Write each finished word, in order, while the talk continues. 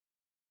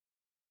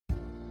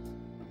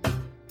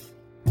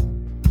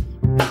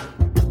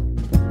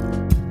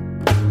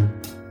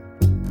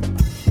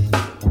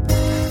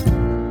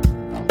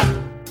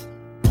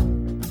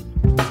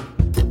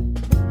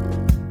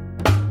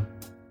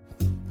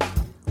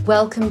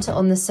Welcome to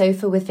On the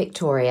Sofa with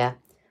Victoria,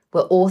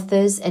 where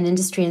authors and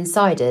industry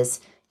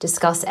insiders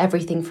discuss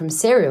everything from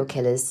serial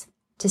killers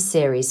to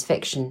series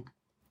fiction.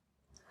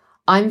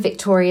 I'm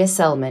Victoria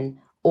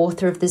Selman,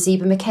 author of the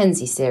Zeba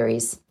Mackenzie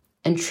series,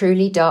 and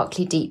Truly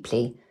Darkly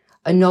Deeply,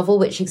 a novel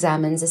which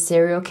examines a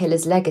serial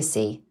killer's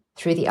legacy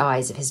through the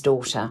eyes of his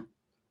daughter.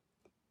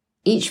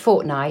 Each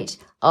fortnight,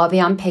 I'll be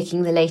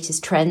unpicking the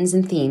latest trends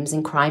and themes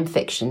in crime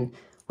fiction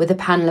with a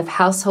panel of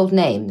household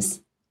names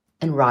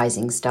and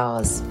rising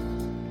stars.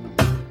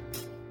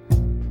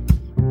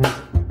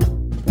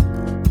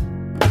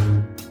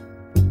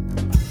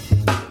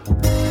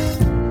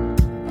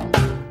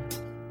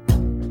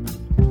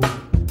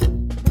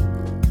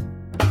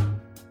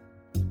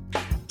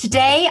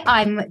 Today,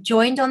 I'm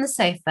joined on the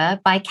sofa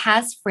by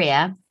Kaz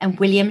Freer and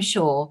William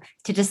Shaw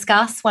to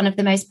discuss one of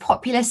the most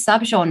popular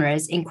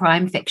subgenres in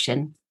crime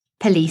fiction,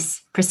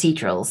 police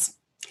procedurals.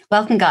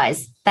 Welcome,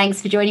 guys.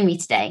 Thanks for joining me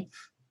today.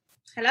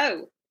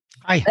 Hello.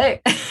 Hi.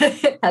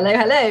 Hello.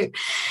 hello.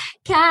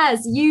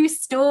 Kaz, you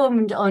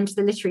stormed onto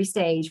the literary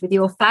stage with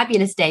your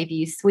fabulous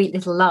debut, Sweet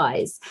Little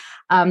Lies,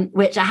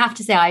 which I have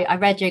to say I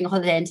read during a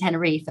holiday in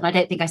Tenerife, and I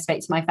don't think I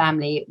spoke to my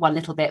family one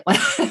little bit when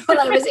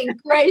I was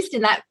engrossed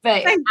in that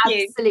book.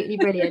 Absolutely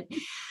brilliant.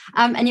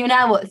 And you're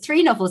now,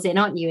 3 novels in,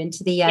 aren't you,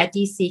 into the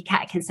DC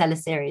Cat Kinsella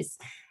series?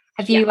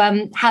 Have you,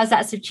 how's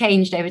that sort of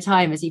changed over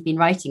time as you've been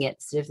writing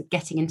it, sort of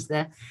getting into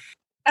the...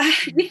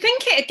 You'd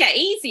think it'd get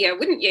easier,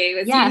 wouldn't you?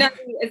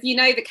 As you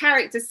know the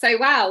characters so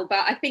well. But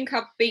I think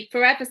I'll be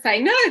forever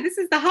saying, no, this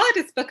is the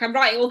hardest book I'm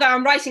writing. Although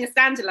I'm writing a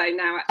standalone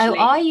now, actually. Oh,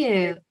 are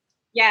you?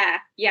 Yeah.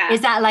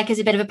 Is that like as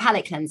a bit of a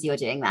palate cleanser you're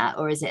doing that,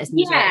 or is it as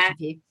new direction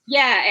for you?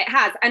 Yeah, it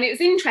has, and it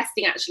was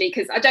interesting actually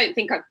because I don't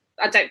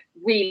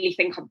really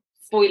think I'm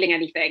spoiling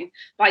anything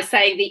by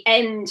saying the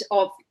end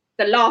of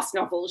the last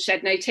novel,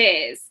 Shed No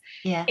Tears.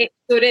 Yeah, it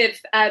sort of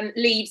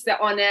leaves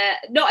it on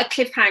not a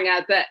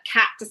cliffhanger, but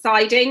Kat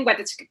deciding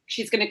whether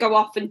she's going to go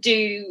off and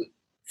do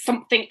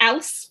something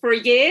else for a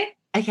year.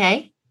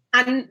 Okay.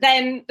 And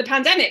then the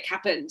pandemic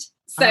happened.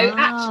 So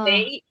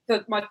actually,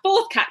 for my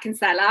 4th Cat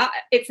Kinsella,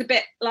 it's a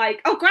bit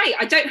like, oh, great,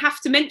 I don't have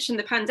to mention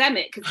the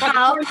pandemic.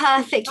 How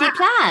perfectly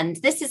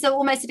planned. This is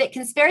almost a bit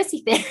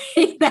conspiracy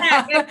theory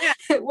now.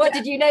 What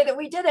did you know that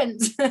we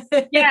didn't?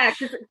 Yeah,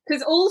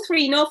 because all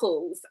 3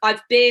 novels,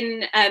 I've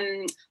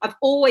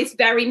always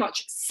very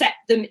much set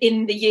them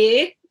in the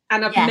year,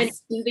 and I've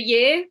mentioned the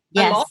year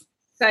a lot.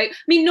 So, I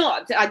mean,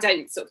 I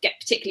don't sort of get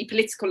particularly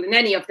political in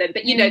any of them,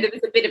 but, there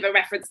was a bit of a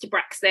reference to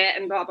Brexit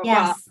and blah, blah,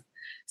 blah.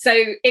 So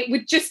it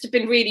would just have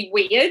been really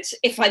weird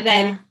if I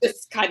then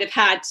just kind of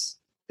had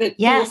the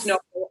 4th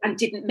novel and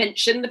didn't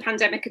mention the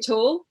pandemic at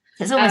all.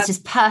 It's almost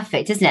just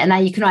perfect, isn't it? And now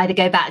you can either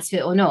go back to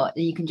it or not.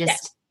 You can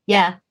just, So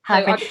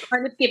I was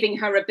kind of giving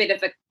her a bit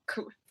of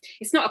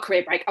it's not a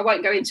career break, I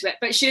won't go into it,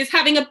 but she was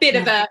having a bit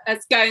of a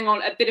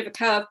bit of a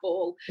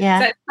curveball. Yeah.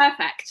 So it's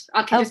perfect.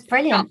 I can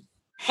brilliant.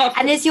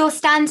 And is your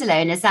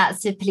standalone, is that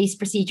sort of police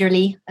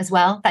procedurally as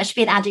well? That should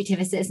be an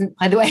adjective if it isn't,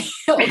 by the way.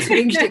 Oxford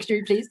English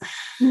Dictionary, please.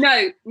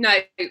 No,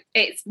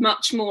 it's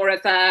much more of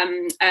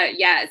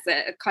it's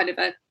a kind of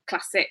a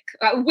classic.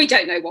 We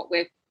don't know what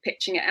we're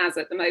pitching it as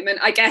at the moment.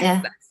 I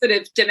guess sort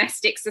of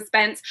domestic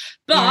suspense,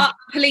 but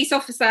police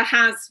officer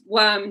has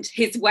wormed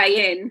his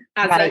way in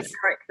as a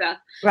character.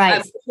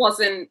 Right, it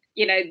wasn't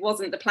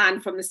the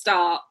plan from the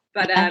start,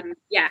 but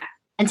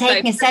And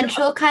taking a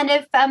central kind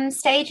of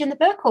stage in the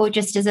book, or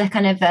just as a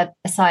kind of a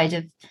side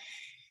of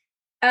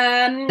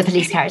the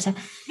police character?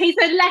 He's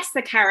a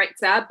lesser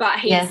character, but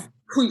he's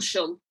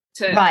crucial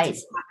to what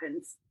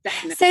happens.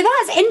 Definitely. So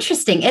that's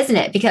interesting, isn't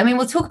it? Because, I mean,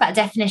 we'll talk about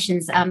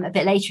definitions a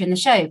bit later in the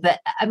show,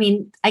 but, I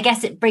mean, I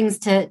guess it brings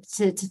to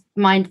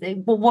mind,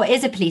 what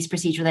is a police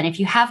procedural then? If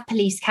you have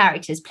police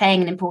characters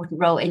playing an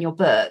important role in your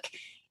book,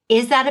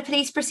 is that a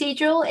police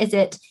procedural? Is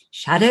it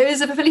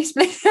shadows of a police?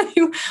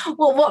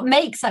 What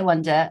makes, I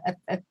wonder,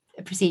 a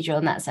procedural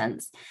in that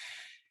sense?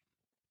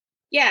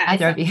 Yeah.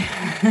 Either of you.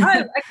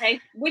 Oh, okay.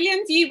 William,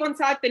 do you want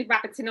to? I've been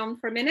rabbiting on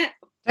for a minute.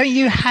 Don't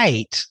you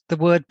hate the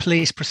word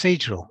police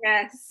procedural?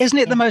 Yes. Isn't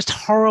it the most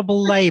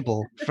horrible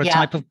label for a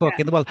type of book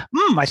in the world?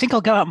 I think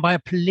I'll go out and buy a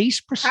police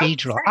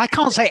procedural. I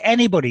can't say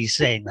anybody's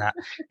saying that.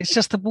 It's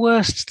just the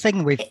worst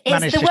thing we've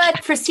managed to... It's the word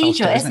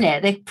procedural, isn't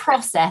it? The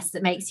process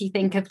that makes you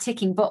think of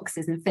ticking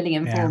boxes and filling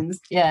in forms.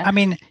 Yeah. I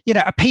mean,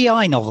 a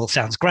PI novel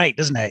sounds great,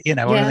 doesn't it?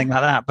 Or anything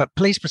like that. But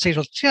police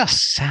procedural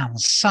just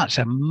sounds such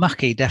a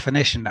mucky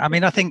definition. I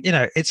mean, I think,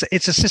 it's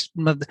a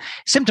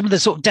symptom of the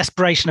sort of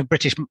desperation of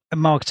British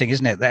marketing,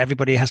 isn't it? That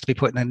everybody has to be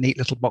put in a neat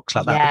little box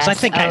like that. Yes. Because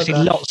I think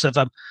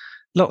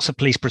lots of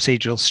police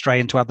procedurals stray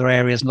into other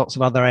areas, and lots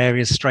of other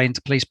areas stray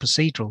into police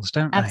procedurals,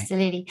 don't they?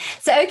 Absolutely.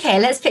 So, okay,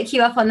 let's pick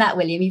you up on that,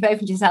 William. You've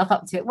opened yourself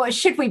up to it. What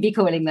should we be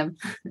calling them?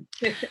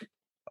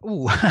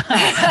 What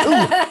am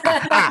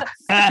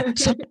I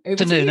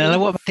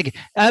thinking?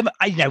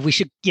 We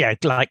should, they're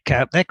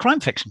crime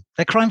fiction.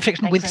 They're crime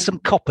fiction with some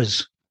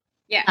coppers.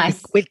 Yeah,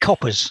 nice. With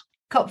coppers.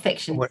 Cop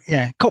fiction.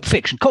 Cop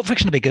fiction. Cop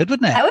fiction would be good,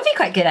 wouldn't it? That would be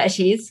quite good,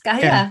 actually.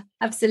 Yeah,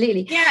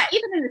 absolutely. Yeah,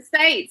 even in the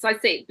States, I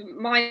see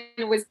mine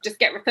always just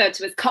get referred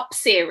to as cop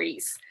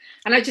series.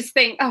 And I just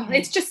think,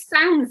 it just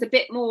sounds a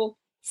bit more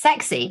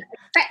sexy.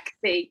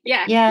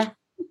 Yeah. Yeah.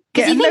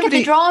 Because you think of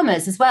the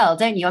dramas as well,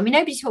 don't you? I mean,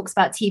 nobody talks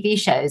about TV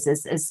shows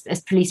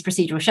as police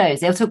procedural shows.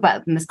 They'll talk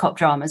about them as cop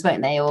dramas,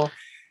 won't they? Or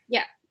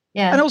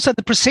yeah. And also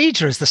the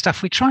procedure is the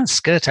stuff we try and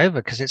skirt over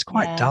because it's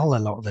quite dull a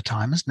lot of the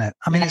time, isn't it?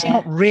 I mean, it's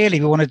not really,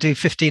 we want to do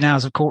 15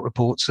 hours of court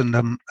reports and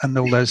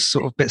all those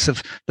sort of bits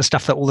of the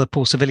stuff that all the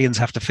poor civilians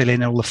have to fill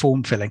in and all the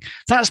form filling.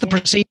 That's the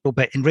procedural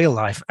bit in real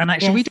life. And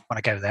actually, we don't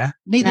want to go there.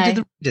 Neither do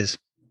the readers.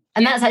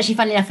 And that's actually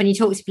funny enough when you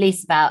talk to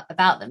police about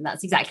them,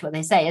 that's exactly what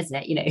they say, isn't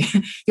it? You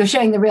know, you're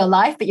showing the real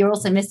life, but you're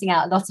also missing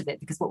out a lot of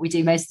it because what we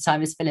do most of the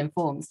time is fill in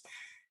forms.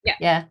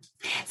 Yeah.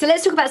 So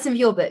let's talk about some of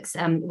your books,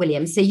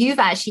 William. So you're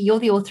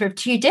the author of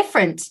 2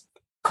 different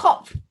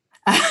cop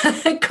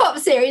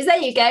series. There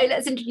you go.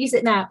 Let's introduce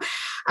it now.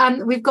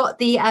 We've got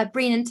the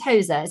Breen and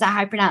Tozer. Is that how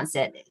I pronounce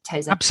it?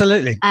 Tozer.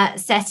 Absolutely.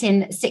 Set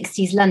in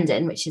 60s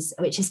London, which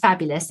is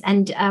fabulous.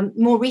 And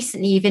more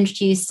recently, you've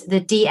introduced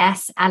the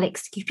D.S.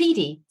 Alex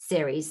Cupidi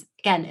series.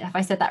 Again, have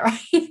I said that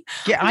right?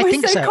 Yeah, I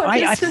think so.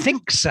 I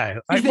think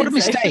so. What a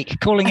mistake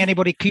calling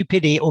anybody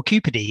Cupidi or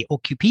Cupidi or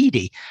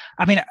Cupidi.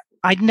 I mean,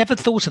 I'd never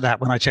thought of that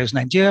when I chose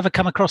name. Do you ever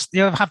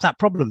have that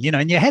problem? You know,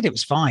 in your head, it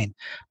was fine.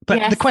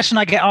 But the question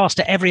I get asked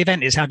at every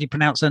event is, how do you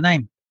pronounce her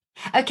name?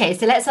 Okay,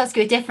 so let's ask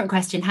you a different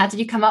question. How did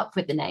you come up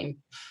with the name?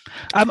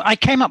 I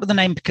came up with the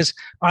name because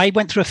I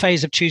went through a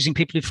phase of choosing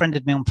people who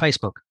friended me on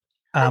Facebook.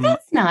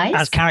 That's nice.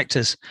 As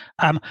characters.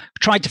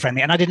 Tried to friend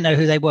me, and I didn't know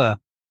who they were.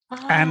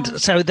 And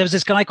so there was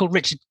this guy called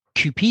Richard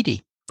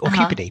Cupidi, or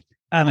Cupidi.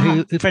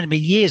 Who friended me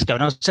years ago,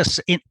 and I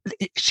was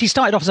she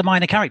started off as a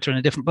minor character in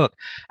a different book,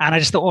 and I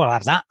just thought, I'll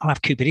have that. I'll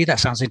have Cupidi. That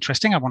sounds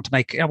interesting. I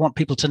want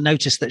people to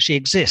notice that she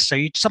exists. So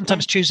you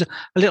sometimes choose a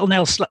little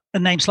name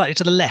slightly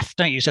to the left,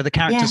 don't you? So the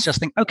characters just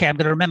think, okay, I'm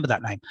going to remember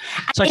that name.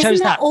 So I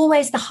chose that.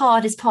 Always the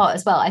hardest part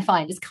as well, I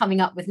find, is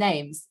coming up with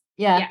names.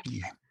 Yeah.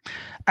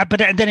 But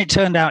then it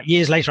turned out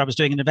years later I was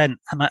doing an event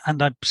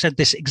and I said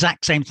this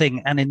exact same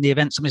thing, and in the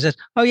event somebody said,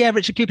 "Oh yeah,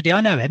 Richard Cupidi,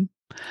 I know him."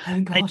 Oh,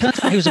 God. It turns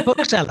out he was a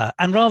bookseller,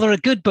 and rather a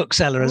good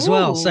bookseller as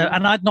well. So,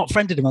 and I'd not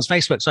friended him on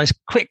Facebook, so I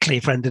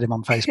quickly friended him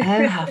on Facebook.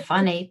 Oh, how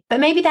funny! But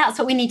maybe that's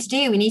what we need to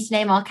do. We need to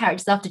name our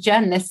characters after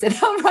journalists, so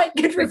they'll write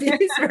good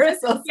reviews for us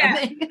or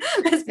something.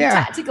 Let's be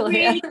practical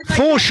here.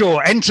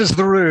 Forshaw enters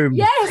the room.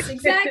 Yes,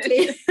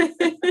 exactly.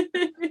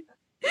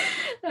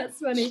 That's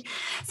funny.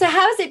 So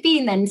how has it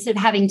been then, sort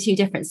of having 2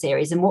 different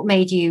series, and what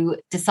made you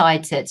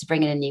decide to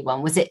bring in a new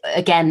one? Was it,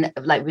 again,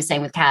 like we were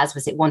saying with Kaz,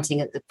 was it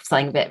wanting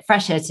something a bit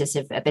fresher, to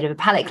sort of a bit of a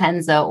palate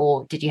cleanser,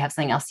 or did you have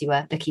something else you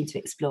were looking to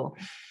explore?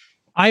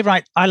 I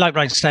like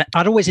writing.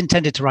 I'd always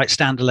intended to write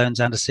standalones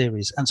and a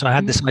series, and so I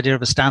had this idea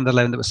of a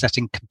standalone that was set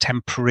in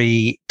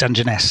contemporary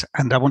Dungeness,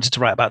 and I wanted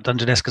to write about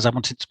Dungeness because I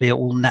wanted it to be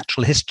all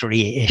natural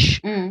history-ish,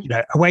 you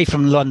know, away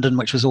from London,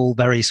 which was all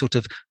very sort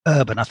of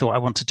urban. I thought I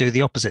want to do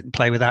the opposite and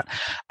play with that.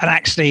 And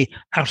actually,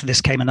 out of this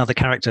came another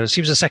character.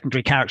 She was a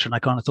secondary character, and I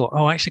kind of thought,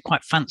 I actually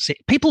quite fancy.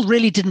 People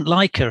really didn't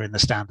like her in the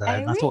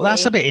standalone. I thought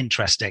that's a bit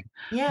interesting.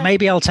 Yeah.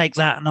 Maybe I'll take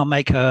that and I'll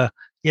make her,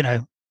 you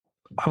know,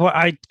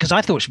 because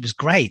I thought she was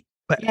great.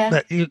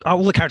 But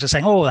all the characters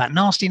saying, that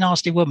nasty,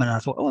 nasty woman. And I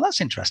thought, that's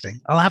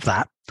interesting. I'll have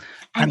that.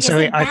 And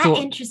so I thought,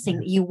 interesting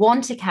that you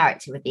want a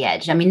character with the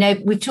edge. I mean,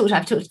 I've talked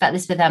about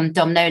this with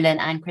Dom Nolan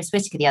and Chris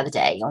Whitaker the other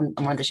day on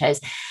one of the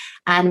shows.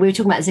 And we were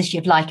talking about this issue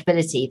of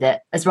likability,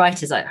 that as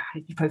writers,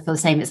 you probably feel the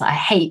same. It's like, I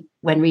hate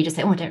when readers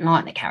say, I don't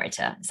like the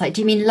character. It's like,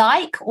 do you mean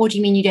like, or do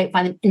you mean you don't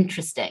find them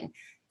interesting?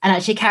 And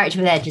actually a character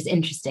with edge is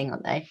interesting,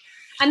 aren't they?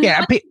 And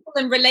likable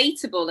and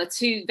relatable are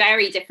 2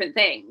 very different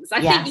things. I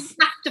think you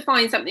have to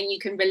find something you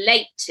can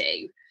relate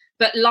to,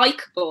 but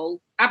likable,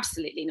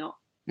 absolutely not.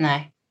 No.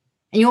 And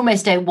you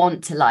almost don't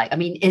want to like. I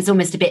mean, it's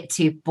almost a bit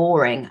too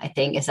boring, I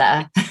think. Is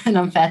that an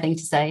unfair thing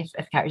to say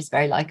if a character is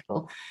very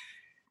likable?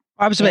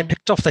 I was a bit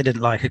pissed off they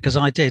didn't like her because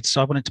I did,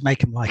 so I wanted to make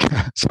them like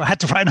her. So I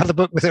had to write another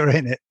book with her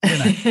in it. You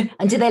know.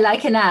 And do they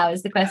like her now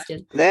is the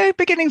question. It's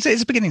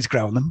beginning to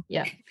grow on them.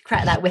 Yeah,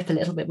 crack that whip a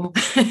little bit more.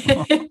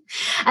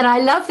 And I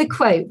love the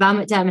quote. Val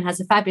McDermott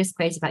has a fabulous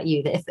quote about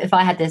you, that if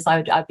I had this,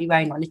 I'd be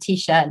wearing on a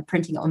T-shirt and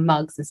printing it on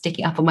mugs and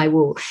sticking it up on my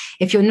wall.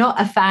 If you're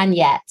not a fan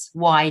yet,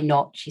 why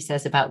not? She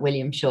says about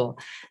William Shaw.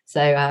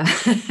 So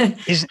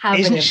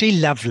isn't she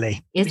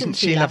lovely? Isn't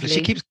she lovely? She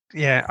keeps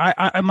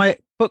I my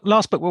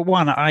last book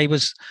one, I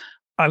was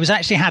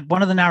actually had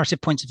one of the narrative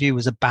points of view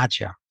was a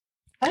badger.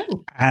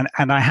 Oh.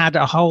 And I had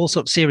a whole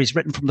sort of series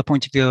written from the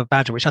point of view of a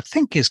badger, which I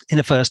think is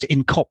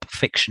in cop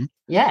fiction.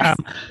 Yes.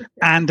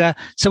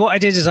 So what I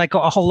did is I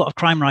got a whole lot of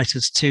crime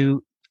writers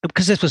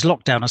because this was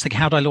lockdown, I was thinking,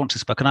 how do I launch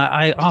this book? And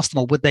I asked them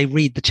all, would they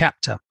read the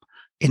chapter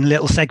in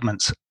little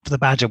segments for the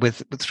badger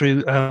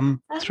through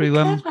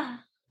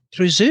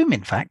Zoom,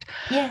 in fact.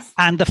 Yes.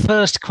 And the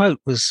first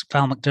quote was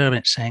Val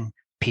McDermott saying,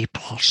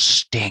 "People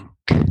stink."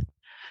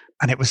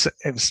 And it was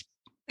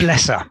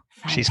bless her.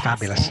 Fantastic. She's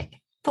fabulous.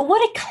 But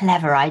what a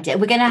clever idea.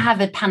 We're going to have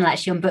a panel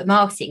actually on book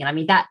marketing. And I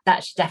mean, that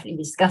should definitely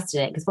be discussed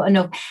in it, because what a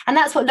novel. And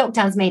that's what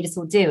lockdown's made us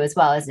all do as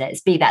well, isn't it?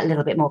 It's be that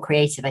little bit more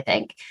creative, I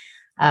think.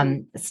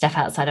 step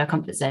outside our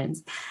comfort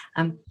zones.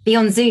 Be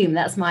on Zoom.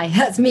 That's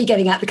me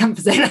getting out the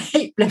comfort zone. I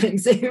hate living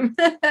Zoom.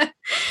 But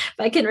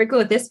I can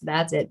record this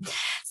without it.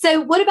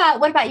 So what about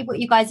what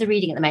you guys are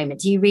reading at the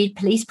moment? Do you read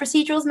police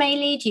procedurals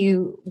mainly? Do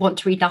you want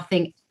to read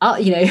nothing?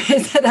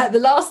 Is that the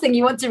last thing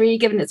you want to read,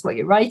 given it's what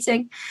you're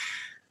writing?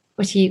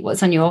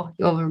 What's on your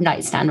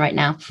nightstand right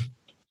now?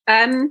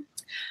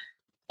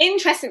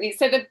 Interestingly,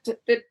 so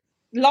the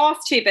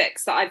last two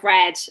books that I've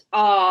read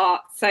are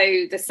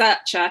The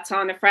Searcher,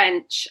 Tana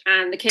French,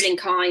 and The Killing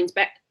Kind,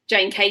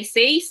 Jane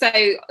Casey. So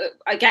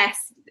I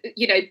guess,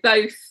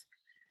 both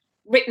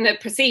written a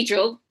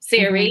procedural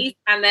series,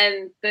 and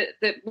then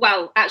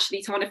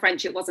actually Tana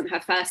French, it wasn't her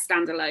first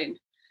standalone.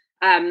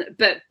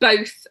 But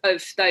both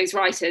of those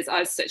writers, I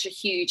was such a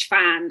huge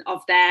fan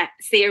of their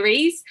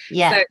series.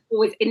 Yeah. So it's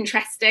always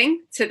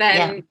interesting to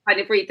then kind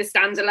of read the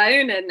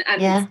standalone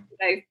and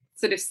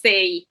sort of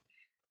see.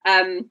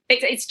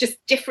 It's just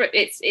different.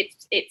 It's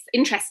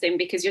interesting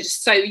because you're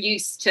just so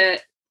used to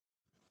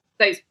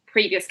those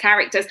previous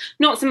characters.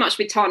 Not so much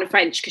with Tana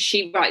French because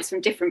she writes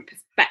from different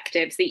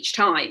perspectives each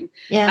time.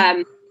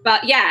 Yeah.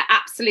 But yeah,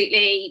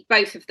 absolutely,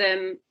 both of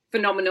them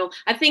phenomenal.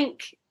 I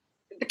think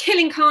The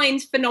Killing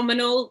Kind,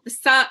 phenomenal. The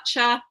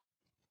Searcher,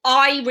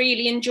 I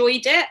really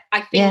enjoyed it.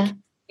 I think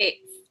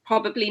it's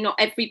probably not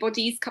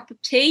everybody's cup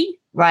of tea.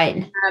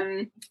 Right.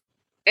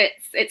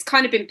 It's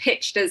kind of been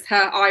pitched as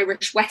her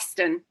Irish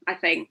Western, I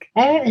think.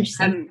 Oh,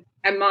 interesting.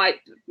 And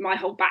my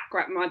whole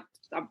background,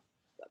 I'm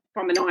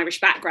from an Irish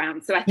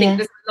background, so I think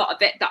there's a lot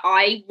of it that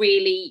I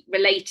really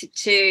related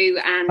to,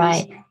 and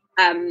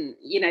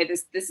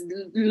there's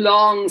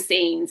long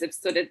scenes of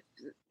sort of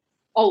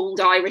old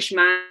Irish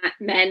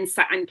men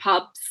sat in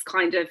pubs,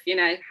 kind of,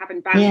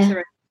 having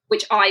banter,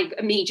 which I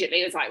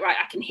immediately was like, right,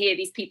 I can hear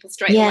these people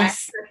straight away.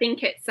 So I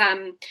think it's,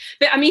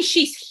 but I mean,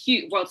 she's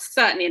huge. Well,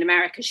 certainly in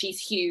America, she's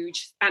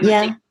huge, and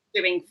I think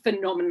doing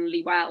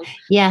phenomenally well.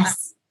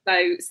 Yes.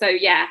 So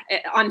yeah,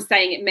 I'm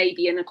saying it may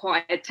be an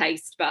acquired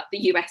taste, but the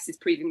US is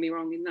proving me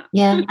wrong in that.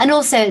 Yeah, and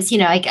also it's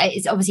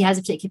it obviously has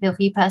a particular feel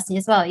for you personally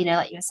as well.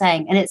 Like you were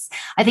saying, and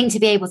I think to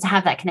be able to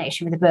have that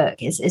connection with the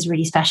book is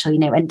really special.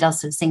 And it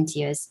does sort of sing to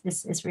you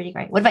is really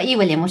great. What about you,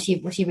 William? What are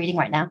you reading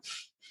right now?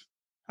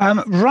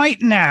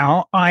 Right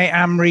now, I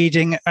am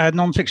reading a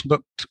non-fiction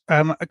book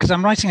because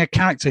I'm writing a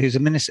character who's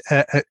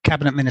a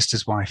cabinet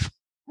minister's wife,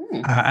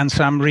 and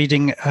so I'm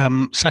reading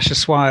Sasha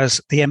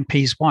Swire's The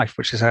MP's Wife,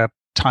 which is her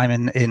time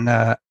in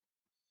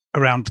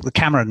around the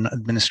Cameron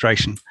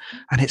administration,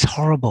 and it's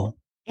horrible.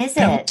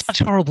 They're all such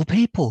horrible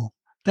people.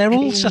 They're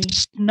all such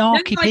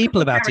snarky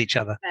people about each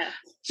other,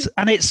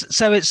 and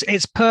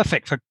it's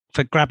perfect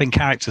for grabbing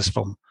characters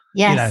from.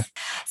 Yes.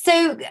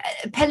 So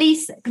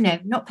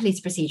not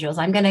police procedurals.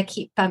 I'm going to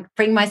keep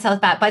bring myself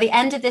back. By the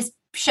end of this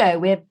show,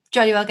 we're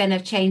jolly well going to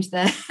change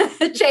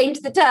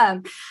the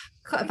term.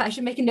 I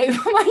should make a note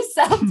for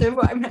myself to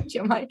what I'm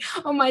actually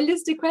on my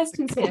list of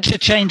questions here. Culture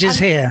changes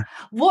here.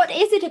 What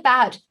is it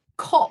about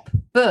cop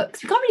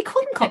books? We can't really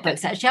call them cop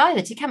books actually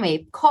either, can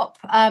we? Cop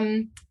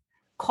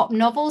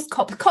novels,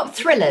 cop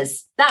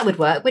thrillers. That would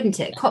work, wouldn't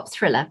it? Cop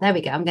thriller. There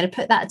we go. I'm going to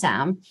put that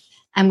down,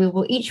 and we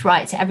will each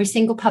write to every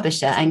single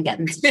publisher and get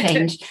them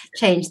to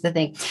change the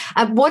thing.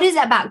 What is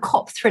it about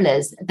cop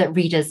thrillers that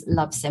readers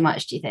love so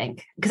much, do you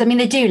think? Because I mean,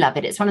 they do love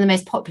it. It's one of the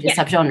most popular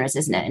subgenres,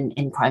 isn't it,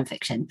 in crime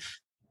fiction?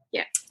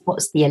 Yeah.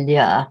 What's the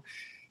allure?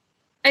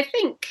 I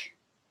think,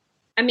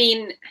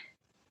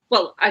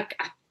 I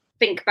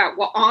think about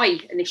what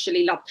I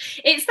initially loved.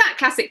 It's that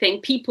classic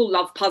thing. People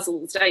love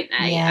puzzles, don't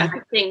they? Yeah.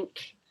 And I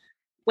think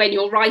when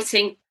you're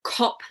writing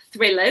cop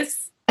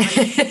thrillers,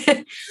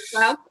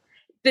 well,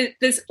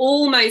 there's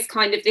almost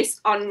kind of this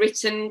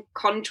unwritten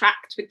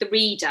contract with the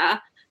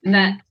reader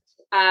that,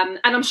 and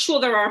I'm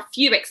sure there are a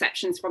few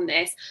exceptions from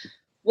this,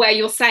 where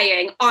you're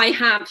saying, I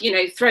have,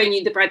 thrown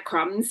you the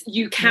breadcrumbs,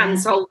 you can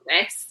solve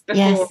this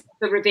before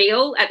the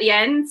reveal at the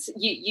end.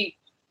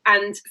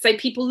 And so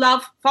people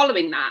love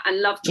following that and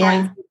love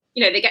trying to,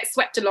 they get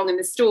swept along in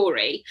the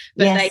story,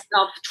 but they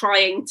love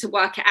trying to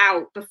work it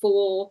out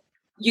before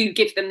you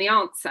give them the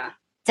answer.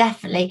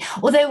 Definitely.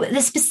 Although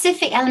the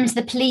specific elements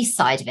of the police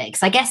side of it,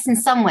 because I guess in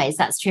some ways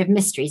that's true of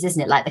mysteries,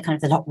 isn't it? Like the kind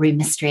of the locked room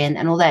mystery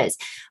and all those.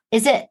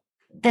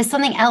 There's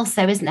something else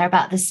though, isn't there,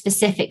 about the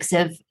specifics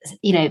of,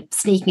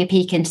 sneaking a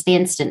peek into the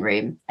incident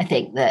room?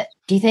 Do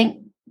you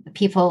think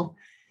people...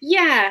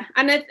 Yeah.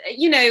 And,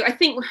 I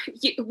think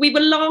we were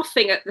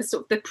laughing at the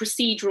sort of the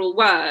procedural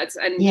word,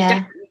 and you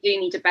definitely do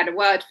need a better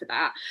word for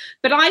that.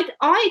 But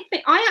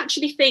I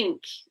actually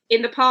think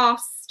in the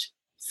past,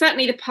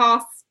 certainly the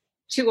past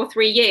 2 or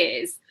 3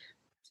 years,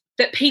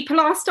 that people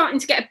are starting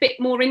to get a bit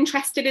more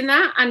interested in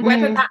that, and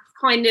whether that's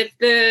kind of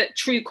the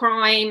true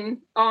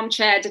crime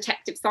armchair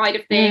detective side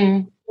of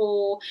things,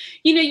 or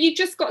you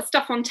just got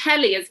stuff on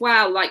telly as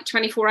well, like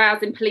 24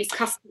 Hours in Police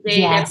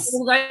Custody, and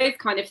all those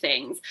kind of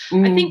things.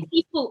 I think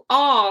people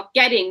are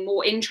getting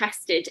more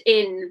interested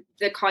in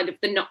the kind of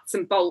the nuts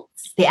and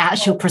bolts, the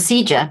actual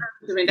procedure,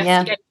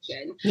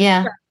 investigation.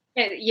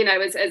 But,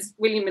 as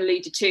William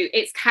alluded to,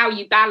 it's how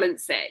you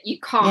balance it. You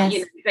can't,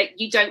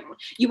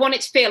 you want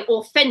it to feel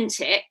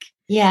authentic,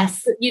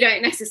 Yes. But you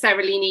don't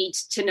necessarily need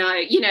to know.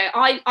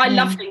 I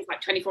love things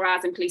like 24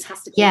 Hours and Police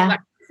Custody, that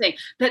thing,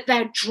 but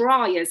they're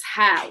dry as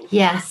hell.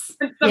 Yes.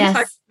 Sometimes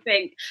I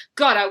think,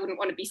 God, I wouldn't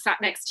want to be sat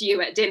next to you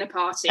at a dinner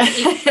party.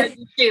 Even though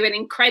you do an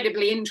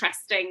incredibly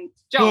interesting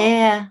job.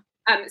 Yeah.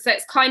 So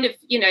it's kind of,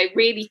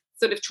 really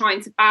sort of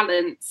trying to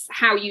balance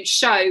how you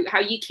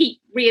keep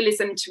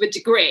realism to a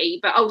degree,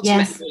 but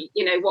ultimately,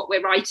 what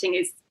we're writing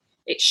is,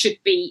 it should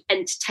be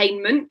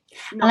entertainment.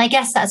 And I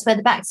guess that's where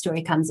the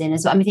backstory comes in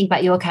as well. I mean, think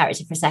about your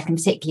character for a second,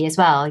 particularly as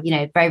well,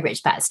 very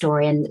rich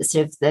backstory and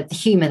sort of the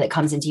humor that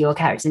comes into your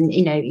character and,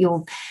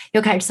 your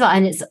character as well.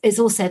 And it's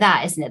also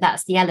that, isn't it?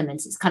 That's the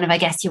element. It's kind of, I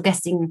guess, you're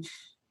getting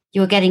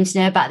to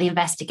know about the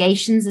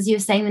investigations, as you were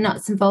saying, the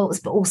nuts and bolts,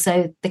 but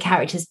also the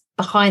characters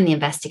behind the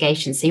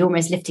investigation. So you're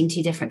almost lifting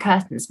two different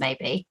curtains,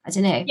 maybe. I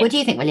don't know. Yeah. What do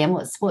you think, William?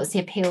 What's the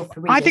appeal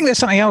for readers? I think there's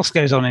something else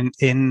goes on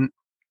in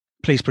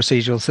police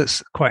procedurals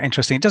that's quite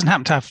interesting. It doesn't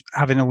happen to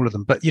have in all of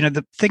them, but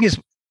the thing is,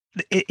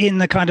 in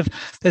the kind of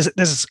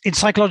there's in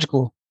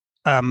psychological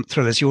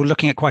thrillers, you're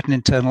looking at quite an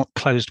internal,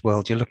 closed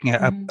world. You're looking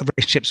at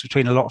relationships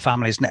between a lot of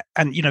families,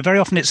 and very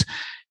often it's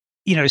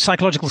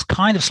psychological is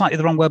kind of slightly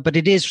the wrong word, but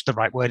it is the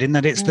right word in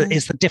that it's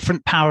the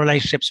different power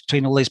relationships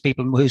between all these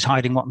people and who's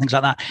hiding what and things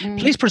like that.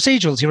 Police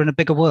procedurals, you're in a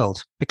bigger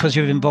world because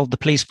you've involved the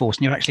police force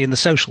and you're actually in the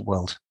social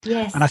world.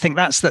 Yes. And I think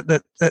that's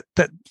that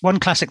one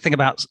classic thing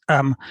about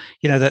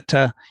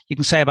that you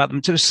can say about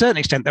them to a certain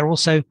extent.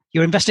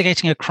 You're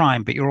investigating a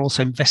crime, but you're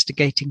also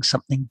investigating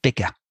something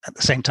bigger at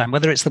the same time,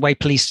 whether it's the way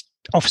police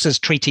officers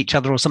treat each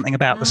other or something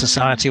about the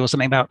society or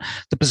something about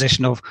the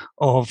position of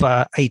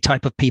a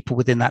type of people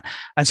within that.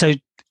 And so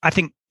I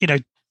think,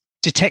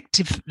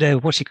 detective,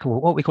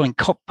 what we call in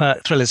cop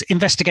thrillers,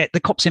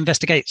 the cops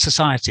investigate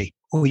society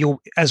or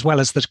as well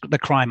as the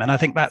crime. And I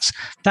think that's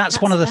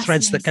one of the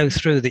threads that go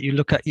through that you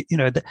look at,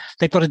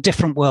 they've got a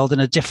different world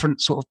and a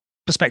different sort of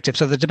perspective.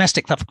 So the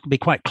domestic stuff can be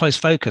quite close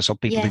focus on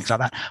people, things like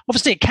that.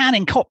 Obviously it can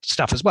in cop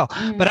stuff as well,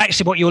 but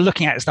actually what you're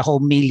looking at is the whole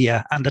milieu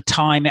and the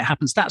time it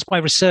happens. That's why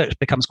research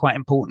becomes quite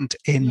important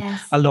in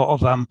a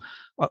lot of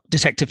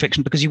detective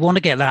fiction, because you want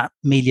to get that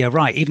milieu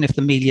right, even if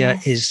the milieu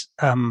is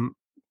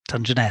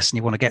Dungeness and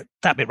you want to get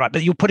that bit right,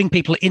 but you're putting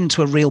people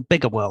into a real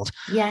bigger world.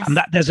 Yes. And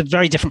that there's a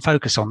very different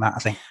focus on that, I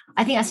think.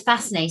 I think that's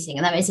fascinating.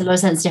 And that makes a lot of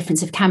sense,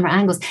 difference of camera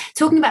angles.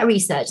 Talking about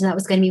research, and that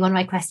was going to be one of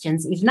my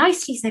questions. You've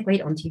nicely segued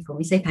onto for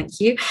me, so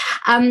thank you.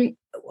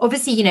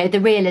 Obviously,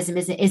 the realism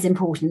is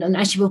important. And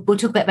actually, we'll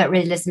talk a bit about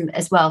realism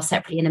as well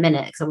separately in a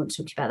minute, because I want to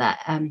talk to you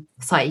about that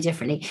slightly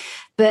differently.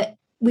 But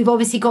we've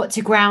obviously got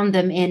to ground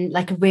them in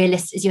like a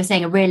realistic, as you're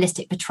saying, a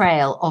realistic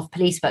portrayal of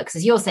police work. Because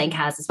as you're saying,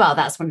 Kaz, as well,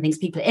 that's one of the things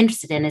people are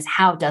interested in is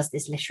how does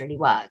this literally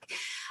work?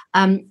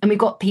 And we've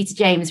got Peter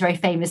James very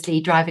famously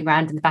driving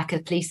around in the back of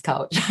the police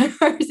car, which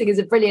I think is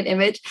a brilliant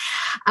image.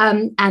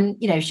 And,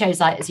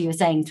 shows like, as you were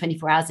saying,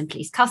 24 Hours in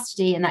Police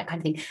Custody and that kind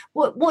of thing.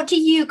 What do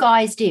you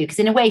guys do? Because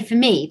in a way, for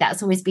me,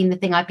 that's always been the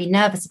thing I've been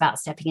nervous about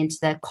stepping into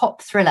the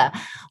cop thriller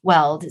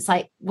world. It's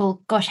like,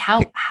 well, gosh,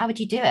 how would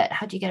you do it?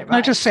 How do you get it right?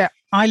 I just say,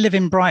 I live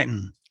in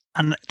Brighton.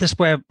 And this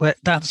where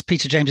that's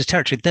Peter James's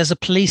territory. There's a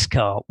police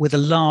car with a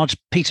large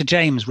Peter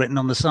James written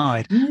on the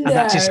side, and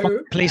that's his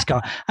police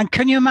car. And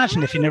can you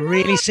imagine if in a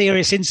really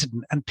serious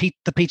incident and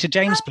the Peter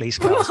James police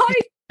car? My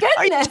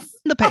goodness,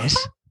 the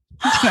piss.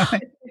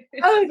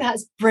 Oh,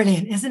 that's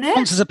brilliant, isn't it?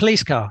 Sponsors a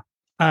police car.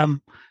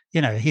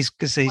 He's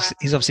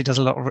obviously does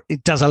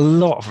a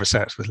lot of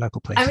research with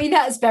local police. I mean,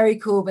 that's very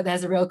cool, but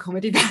there's a real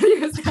comedy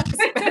value as well,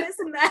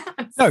 isn't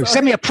there? No,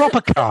 send me a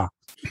proper car.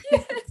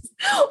 Yes.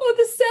 Or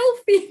the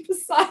selfie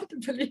beside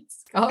the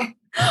police car.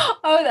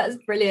 Oh, that's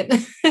brilliant.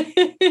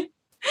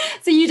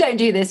 So you don't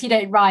do this. You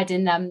don't ride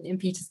in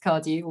Peter's car,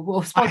 do you?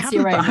 Or sponsor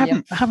your own? I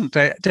haven't.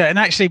 And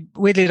actually,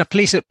 weirdly enough,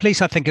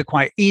 police I think are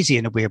quite easy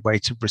in a weird way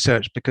to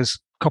research because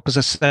coppers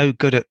are so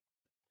good at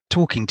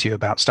talking to you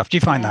about stuff. Do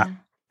you find that?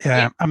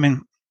 Yeah. I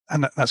mean,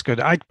 and that's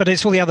good. But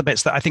it's all the other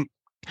bits that I think.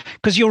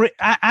 Because you're,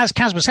 as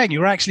Kaz was saying,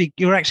 you're actually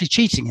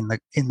cheating in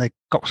the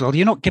cops world.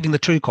 You're not giving the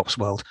true cops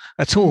world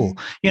at all.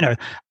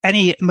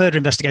 Any murder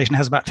investigation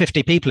has about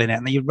 50 people in it,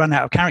 and then you run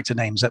out of character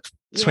names at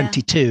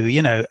 22.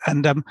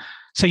 And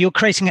so you're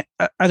creating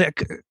a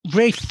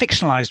very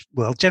fictionalized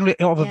world, generally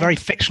of a very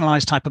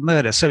fictionalized type of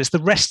murder. So it's the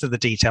rest of the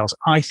details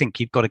I think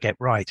you've got to get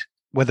right.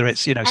 Whether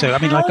it's, so I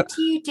mean, how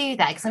do you do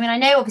that? Because I mean, I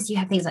know obviously you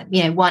have things like,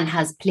 one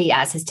has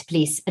access to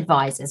police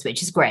advisors,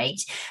 which is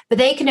great, but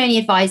they can only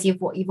advise you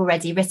of what you've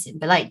already written.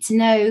 But like to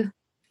know,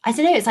 I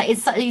don't know, it's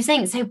you're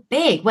saying it's so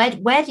big.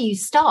 Where do you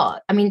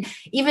start? I mean,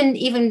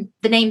 even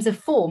the names of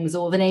forms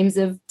or the names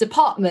of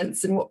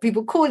departments and what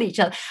people call each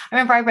other. I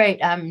remember I wrote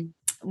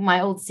my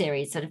old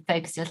series sort of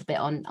focused a little bit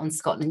on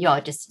Scotland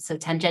Yard, just sort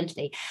of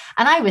tangentially,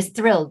 and I was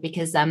thrilled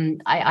because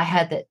I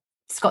heard that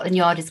Scotland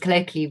Yard is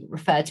colloquially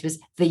referred to as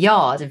the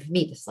Yard, and for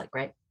me this is like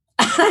great.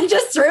 I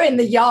just threw in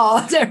the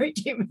Yard every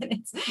 2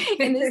 minutes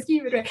in this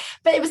stupid way.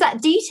 But it was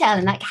that detail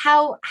and like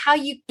how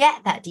you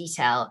get that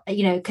detail,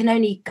 can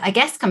only, I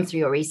guess, come through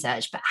your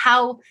research. But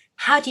how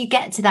do you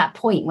get to that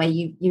point where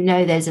you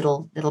know those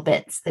little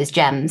bits, those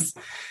gems?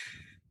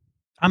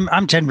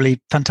 I'm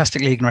generally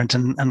fantastically ignorant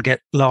and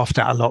get laughed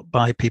at a lot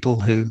by people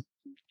who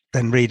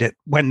then read it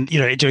when,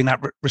 during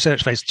that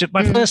research phase.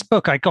 My first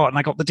book I got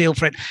the deal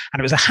for it, and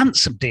it was a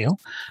handsome deal,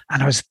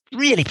 and I was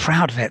really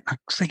proud of it. I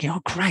was thinking,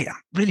 oh, great, I'm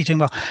really doing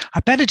well. I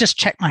better just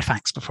check my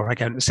facts before I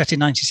go. It was set in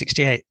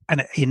 1968,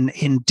 and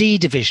in D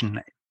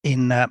Division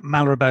in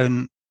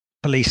Marylebone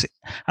Police,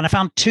 and I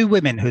found 2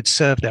 women who had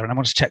served there, and I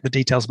wanted to check the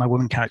details of my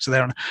woman character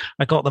there, and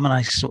I got them, and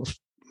I sort of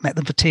met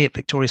them for tea at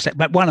Victoria Station,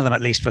 one of them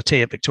at least for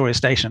tea at Victoria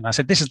Station. And I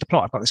said, this is the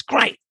plot. I've got this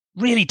great,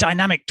 really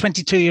dynamic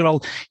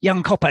 22-year-old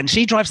young copper, and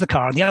she drives the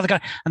car, and the other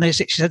guy, and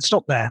she said,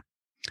 stop there.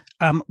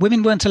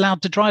 Women weren't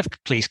allowed to drive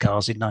police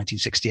cars in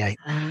 1968.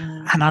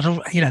 And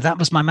that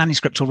was my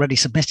manuscript already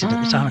submitted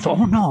at the time. I thought,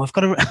 oh no, I've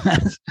got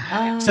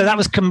to. So that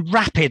was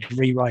rapid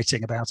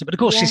rewriting about it. But of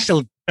course, she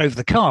still drove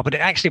the car, but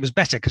it actually was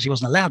better because she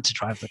wasn't allowed to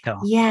drive the car.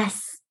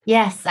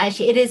 Yes,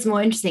 actually, it is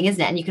more interesting, isn't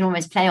it? And you can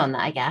almost play on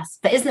that, I guess.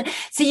 But isn't it?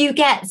 So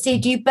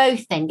do you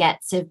both then get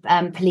to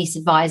police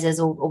advisors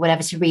or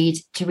whatever to read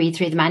through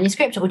the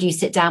manuscript, or do you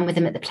sit down with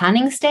them at the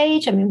planning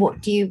stage? I mean, what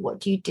do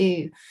you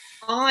do?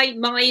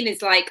 Mine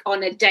is like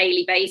on a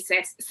daily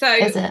basis. So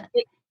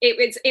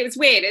it was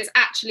weird. It was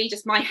actually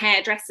just my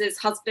hairdresser's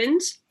husband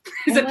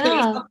as a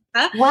police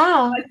officer.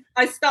 Wow.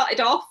 I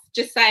started off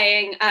just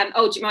saying,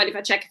 do you mind if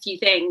I check a few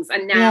things?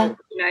 And now,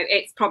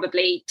 it's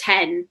probably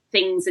 10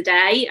 things a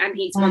day, and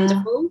he's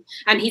wonderful.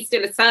 And he's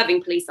still a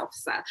serving police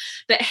officer.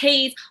 But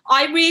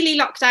I really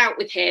lucked out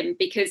with him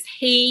because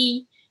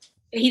he's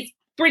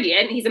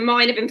brilliant. He's a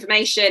mine of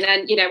information,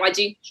 and I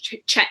do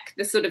check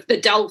the sort of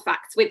the dull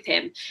facts with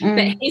him.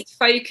 But his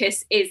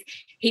focus is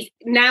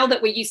now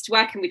that we're used to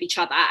working with each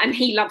other, and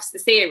he loves the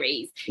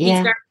series.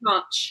 He's very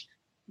much,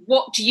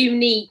 what do you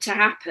need to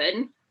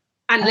happen?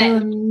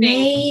 And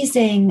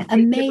amazing.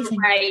 And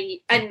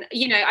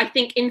I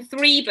think in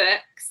 3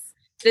 books,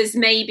 there's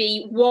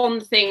maybe 1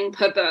 thing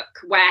per book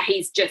where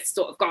he's just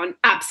sort of gone,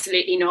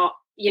 absolutely not.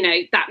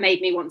 That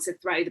made me want to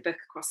throw the book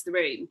across the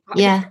room.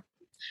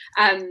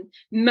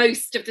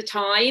 Most of the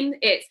time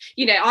it's,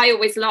 I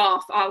always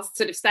laugh. I'll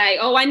sort of say,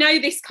 oh, I know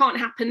this can't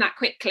happen that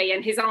quickly,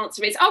 and his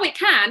answer is, oh, it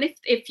can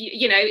if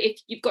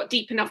you've got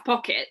deep enough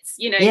pockets,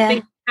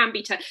 things can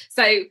be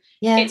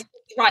it's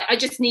right, I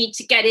just need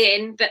to get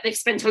in that they've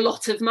spent a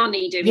lot of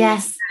money doing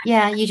this.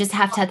 You just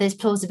have to have those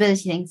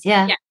plausibility things.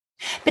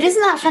 But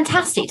isn't that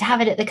fantastic to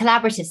have it at the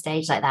collaborative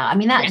stage like that? I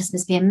mean, that just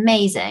must be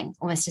amazing,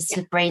 almost just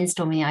sort of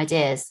brainstorming the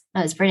ideas.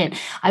 That was brilliant.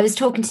 I was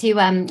talking to,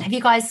 have you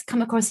guys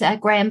come across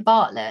Graham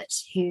Bartlett,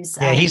 who's...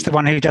 he's the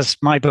one who does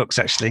my books,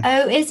 actually.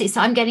 Oh, is it?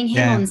 So I'm getting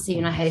him on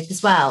soon, I hope,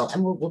 as well.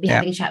 And we'll be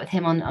having a chat with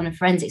him on a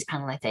forensics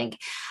panel, I think.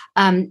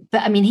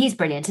 But I mean, he's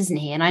brilliant, isn't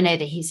he? And I know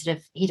that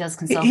he does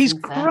consulting. He's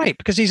great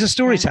because he's a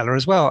storyteller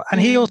as well,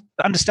 and he also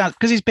understands,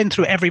 because he's been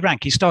through every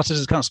rank. He started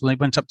as a constable, he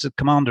went up to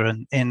commander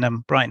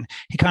in Brighton.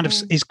 He kind of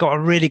he's got a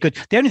really good.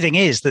 The only thing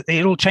is that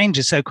it all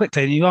changes so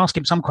quickly, and you ask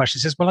him some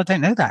questions, he says, "Well, I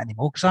don't know that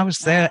anymore because I was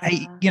there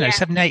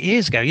 7, 8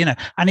 years ago."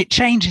 And it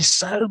changes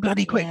so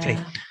bloody quickly.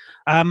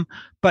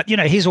 But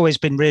he's always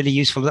been really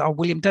useful. Oh,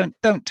 William, don't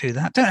do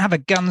that. Don't have a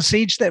gun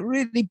siege. They're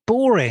really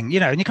boring.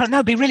 And you can't. No,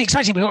 it'd be really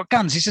exciting. We've got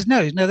guns. He says,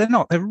 no, they're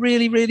not. They're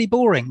really, really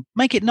boring.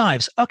 Make it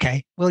knives.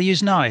 Okay, we'll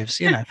use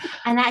knives. And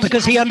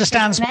because he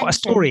understands what a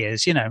story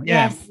is.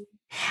 Yes.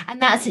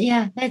 And that's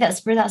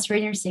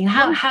really interesting.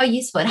 How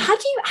useful. And how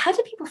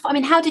do people? I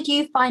mean, how did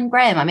you find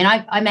Graham? I mean,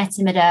 I met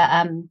him at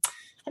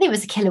I think it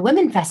was a Killer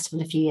Women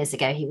Festival a few years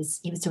ago. He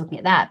was talking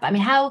at that. But I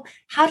mean, how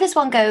does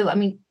one go? I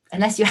mean,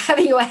 unless you're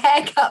having your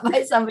hair cut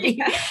by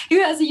somebody who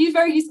has a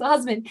very useful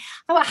husband.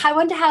 I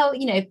wonder how,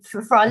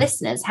 for our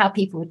listeners, how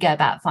people would go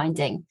about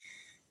finding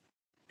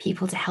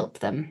people to help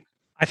them.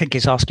 I think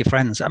it's ask your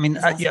friends. I mean,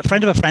 a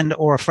friend of a friend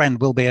or a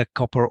friend will be a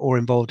copper or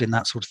involved in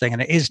that sort of thing.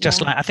 And it is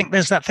just like, I think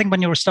there's that thing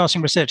when you're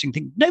starting researching,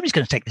 think nobody's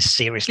going to take this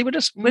seriously. We're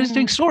just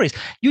doing stories.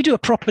 You do a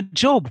proper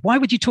job. Why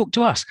would you talk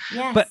to us?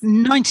 Yes. But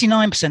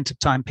 99% of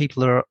time,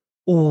 people are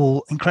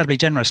all incredibly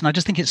generous, and I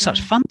just think it's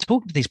such fun to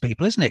talk to these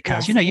people, isn't it,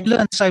 Kaz? You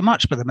learn so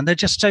much with them, and they're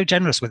just so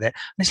generous with it.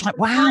 And it's like,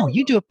 wow,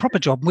 you do a proper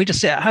job, and we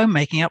just sit at home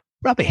making up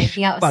rubbish.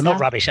 Well, not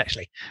rubbish,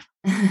 actually.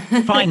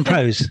 Fine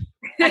prose.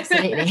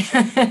 Absolutely.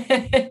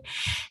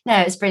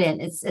 No, it's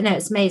brilliant.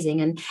 It's amazing,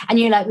 and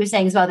like we were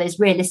saying as well, those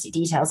realistic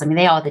details. I mean,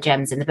 they are the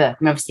gems in the book.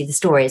 I mean, obviously the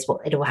story is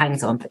what it all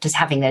hangs on, but just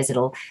having those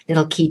little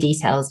key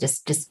details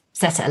just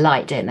set it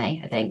alight, don't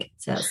they? I think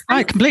so.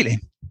 Completely.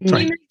 You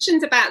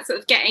mentioned about sort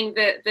of getting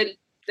the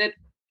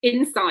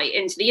insight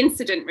into the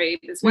incident room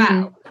as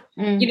well.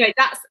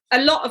 That's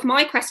a lot of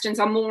my questions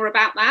are more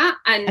about that,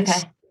 and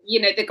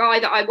the guy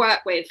that I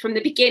work with from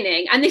the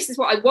beginning, and this is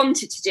what I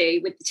wanted to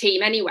do with the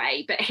team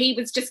anyway, but he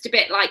was just a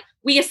bit like,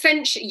 we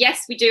essentially,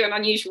 yes, we do an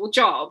unusual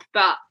job,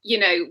 but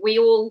we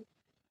all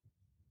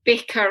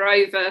bicker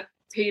over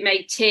who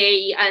made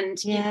tea and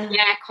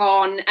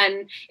aircon,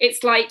 and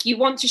it's like you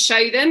want to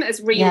show them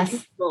as real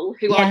people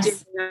who are doing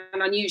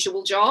an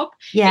unusual job.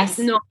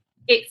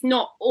 It's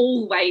not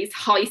always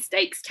high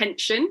stakes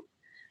tension.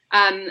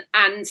 And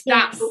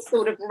that will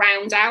sort of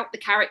round out the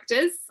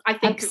characters, I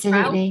think.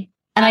 Absolutely.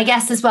 And I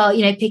guess as well,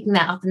 picking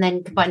that up and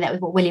then combining that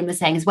with what William was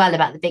saying as well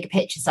about the bigger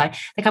picture side.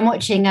 Like I'm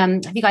watching,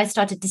 have you guys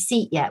started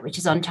Deceit yet, which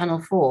is on Channel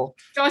 4?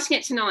 Starting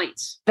it tonight.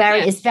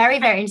 It's very,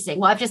 very interesting.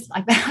 Well, I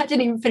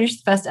didn't even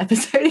finish the first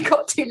episode. It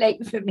got too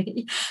late for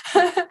me.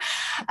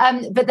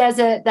 But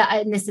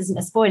and this isn't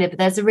a spoiler, but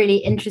there's a really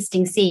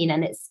interesting scene,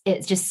 and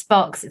it just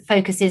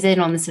focuses in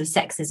on the sort of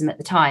sexism at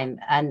the time,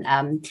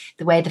 and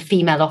the way the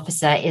female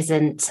officer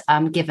isn't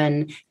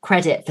given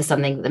credit for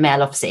something that the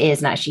male officer is,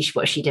 and actually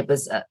what she did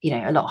was a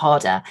lot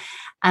harder.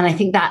 And I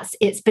think but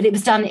it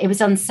was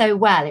done so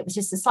well. It was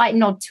just a slight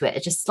nod to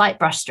it, just a slight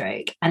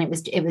brushstroke, and it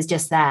was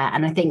just there.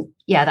 And I think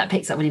that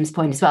picks up William's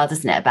point as well,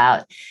 doesn't it,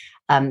 about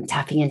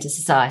tapping into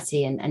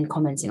society and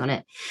commenting on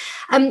it.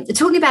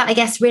 Talking about, I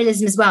guess,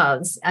 realism as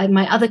well.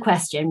 My other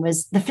question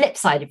was the flip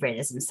side of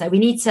realism. So we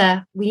need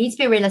to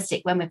be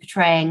realistic when we're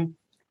portraying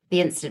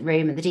the incident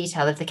room and the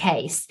detail of the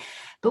case.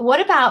 But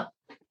what about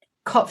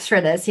cop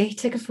thrillers? You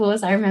took a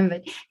pause, I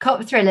remembered.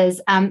 Cop thrillers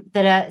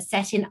that are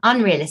set in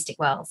unrealistic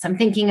worlds. I'm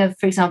thinking of,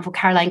 for example,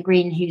 Caroline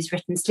Green, who's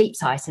written Sleep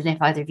Tight. I don't know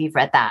if either of you have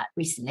read that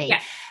recently,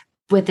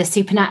 with the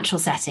supernatural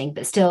setting,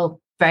 but still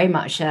very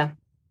much a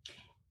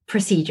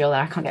procedural.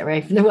 I can't get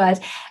away from the word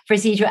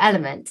procedural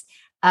element.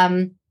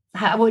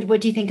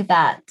 What do you think of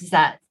that? Does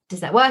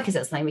that work? Is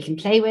that something we can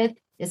play with?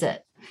 Is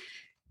it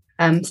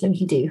something we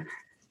can do?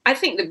 I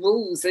think the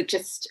rules are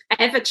just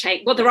ever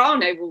changing. Well, there are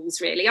no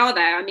rules really, are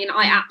there? I mean,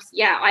 I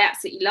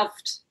absolutely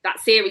loved that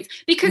series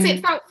because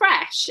it felt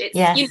fresh.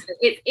 It's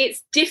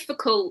it's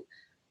difficult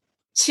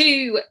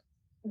to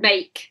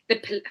make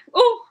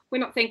we're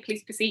not saying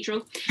police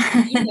procedural.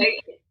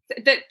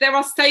 There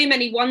are so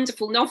many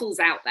wonderful novels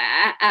out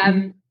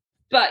there,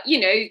 but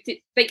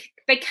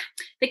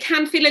they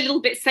can feel a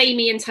little bit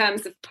samey in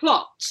terms of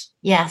plot.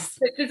 Yes,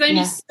 but there's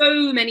only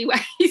so many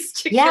ways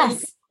to kill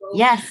people.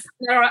 Yes.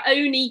 There are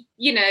only,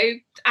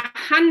 a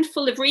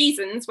handful of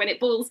reasons when it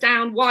boils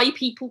down why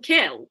people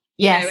kill.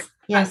 Yes.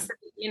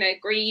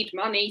 Greed,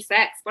 money,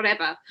 sex,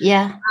 whatever.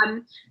 Yeah.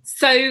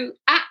 So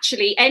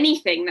actually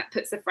anything that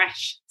puts a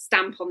fresh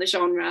stamp on the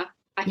genre,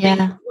 I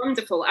think is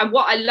wonderful. And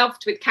what I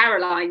loved with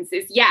Caroline's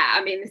is,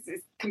 this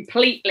is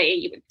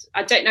completely,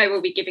 I don't know,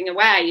 we'll be giving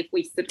away if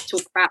we sort of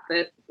talk about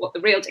what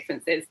the real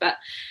difference is, but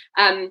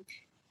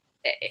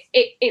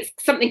it's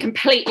something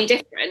completely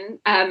different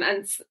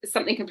and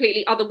something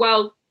completely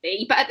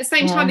otherworldly, but at the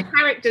same time the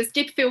characters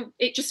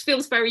just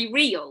feels very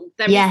real.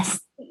 There is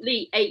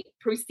definitely a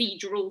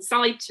procedural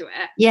side to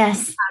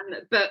it,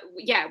 but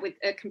with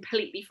a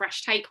completely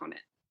fresh take on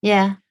it.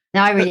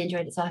 No, I really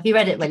enjoyed it. So have you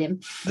read it,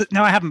 William?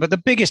 No, I haven't, but the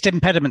biggest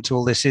impediment to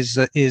all this is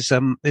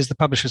the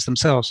publishers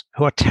themselves,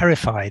 who are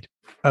terrified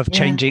of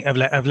changing,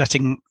 of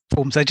letting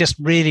forms. They're just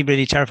really,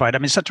 really terrified. I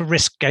mean, it's such a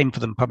risk game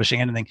for them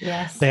publishing anything.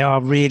 Yes. They are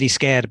really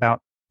scared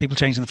about people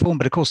changing the form.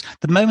 But of course,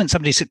 the moment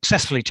somebody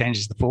successfully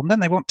changes the form,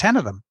 then they want 10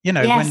 of them.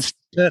 When Stu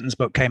Turton's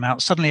book came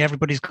out, suddenly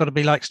everybody's got to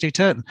be like Stu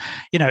Turton.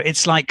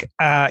 It's like,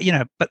 and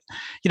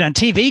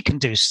TV can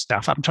do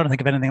stuff. I'm trying to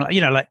think of anything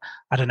like,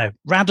 I don't know,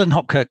 Randall and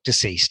Hopkirk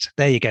Deceased.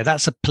 There you go.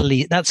 That's a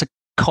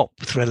cop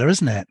thriller,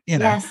 isn't it?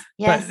 Yes.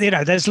 But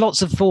there's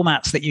lots of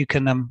formats that you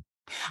can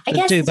I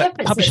guess do, but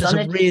publishers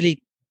are really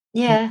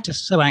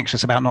just so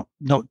anxious about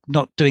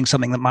not doing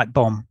something that might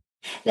bomb.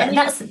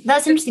 That's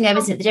interesting though,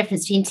 isn't it? The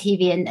difference between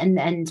TV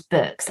and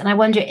books. And I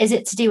wonder, is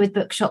it to do with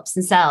bookshops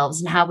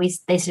themselves and how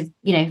they sort of,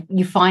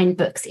 you find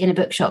books in a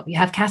bookshop, you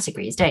have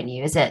categories, don't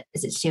you? Is it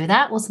to do with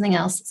that or something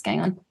else that's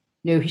going on?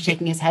 No, he's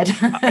shaking his head.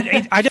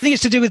 I don't think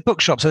it's to do with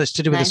bookshops. It's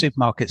to do with the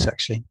supermarkets,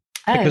 actually.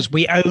 Because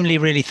we only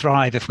really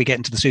thrive if we get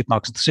into the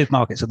supermarkets. The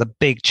supermarkets are the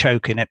big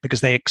choke in it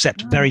because they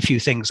accept very few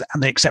things,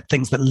 and they accept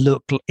things that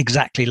look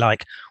exactly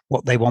like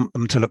what they want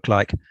them to look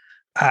like.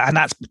 And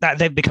that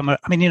they've become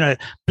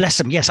bless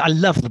them. Yes, I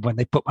love them when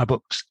they put my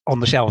books on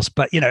the shelves,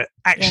 but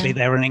actually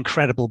they're an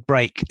incredible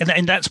break,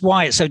 and that's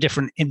why it's so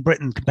different in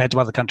Britain compared to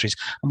other countries,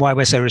 and why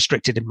we're so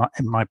restricted in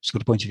my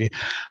sort of point of view.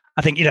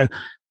 I think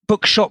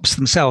bookshops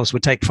themselves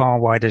would take far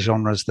wider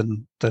genres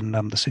than the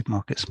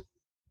supermarkets.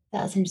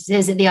 That's interesting.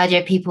 Is it the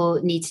idea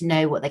people need to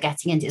know what they're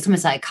getting into? It's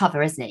almost like a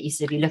cover, isn't it?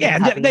 You look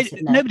at the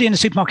cover. Nobody in the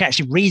supermarket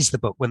actually reads the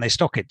book when they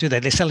stock it, do they?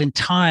 They sell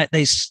entire.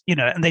 They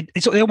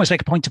almost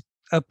make a point of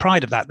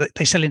pride of that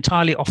they sell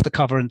entirely off the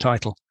cover and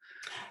title.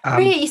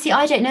 Really? You see,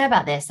 I don't know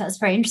about this. That's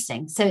very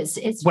interesting. So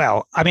it's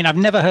well, I mean, I've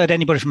never heard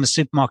anybody from the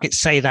supermarket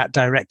say that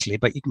directly,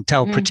 but you can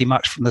tell pretty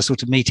much from the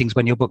sort of meetings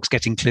when your books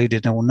get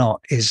included or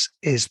not is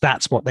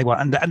that's what they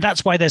want, and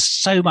that's why there's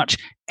so much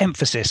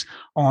emphasis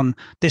on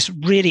this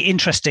really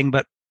interesting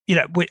but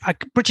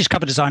British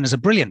cover designers are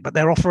brilliant, but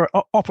they're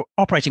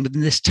operating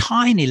within this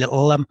tiny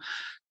little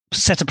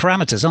set of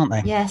parameters, aren't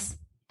they? Yes,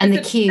 and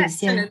the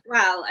cues. As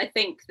well, I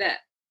think that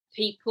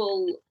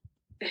people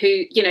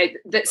who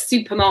that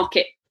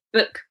supermarket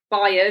book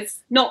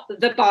buyers, not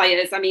the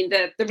buyers, I mean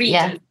the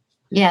readers,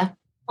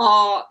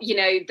 are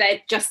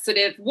they're just sort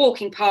of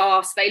walking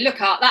past. They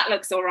look up, that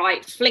looks all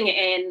right, fling it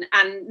in,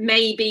 and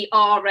maybe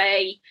are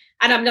and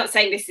I'm not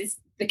saying this is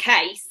the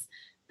case,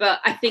 but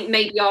I think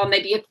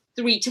maybe a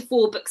 3 to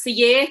 4 books a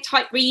year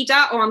type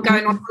reader, or I'm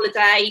going on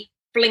holiday,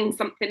 fling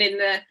something in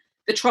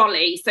the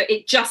trolley, so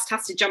it just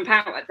has to jump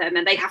out at them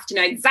and they have to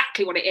know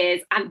exactly what it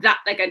is, and that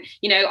they're going,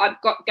 you know, I've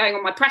got going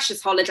on my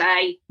precious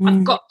holiday,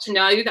 I've got to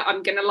know that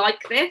I'm going to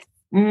like this.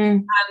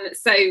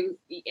 So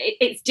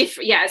it's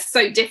different. Yeah, it's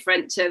so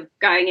different to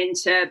going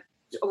into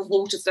a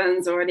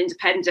Waterstones or an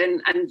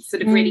independent and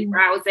sort of really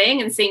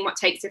browsing and seeing what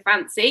takes your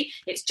fancy.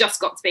 It's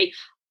just got to be,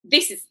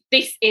 this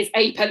is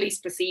a police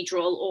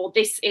procedural, or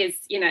this is,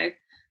 you know,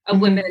 a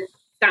woman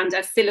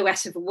a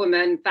silhouette of a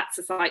woman, that's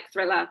a psych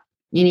thriller.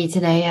 You need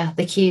to know,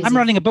 the cues. I'm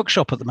running a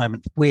bookshop at the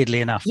moment, weirdly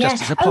enough,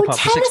 just as a pop-up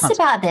for 6 months. Tell us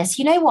about this.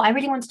 You know what? I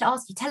really wanted to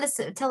ask you. Tell the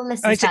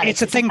listeners about it.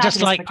 It's a thing,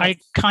 just like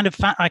project.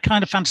 I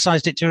kind of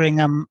fantasized it during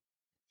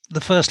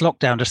the first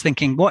lockdown, just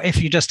thinking, what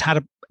if you just had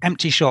an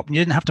empty shop and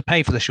you didn't have to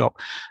pay for the shop,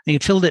 and you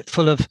filled it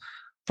full of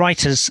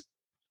writers,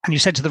 and you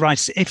said to the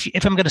writers,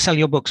 if I'm going to sell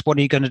your books, what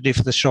are you going to do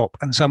for the shop?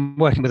 And so I'm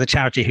working with a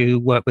charity who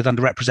work with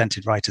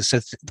underrepresented writers. So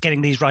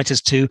getting these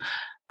writers to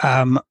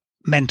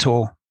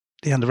mentor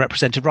the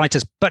underrepresented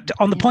writers. But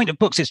on the point of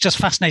books, it's just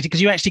fascinating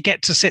because you actually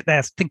get to sit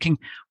there thinking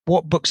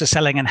what books are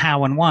selling and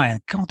how and why.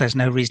 And God, there's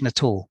no reason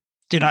at all.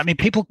 Do you know what I mean?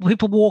 People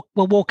will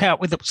walk out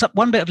with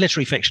one bit of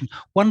literary fiction,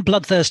 one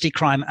bloodthirsty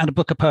crime, and a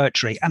book of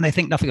poetry, and they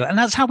think nothing of it. And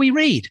that's how we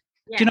read.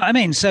 Yeah. Do you know what I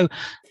mean? So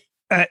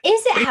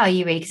is it how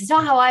you read? Because it's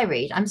not how I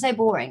read. I'm so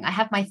boring. I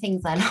have my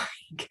things I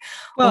like.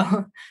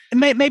 Well,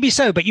 maybe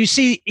so, but you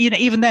see, you know,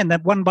 even then,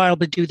 that one buyer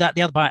will do that,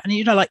 the other buyer, and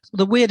you know, like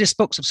the weirdest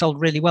books have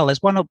sold really well.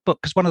 There's one book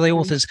because one of the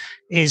authors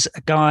is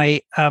a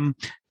guy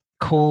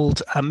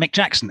called Mick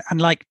Jackson,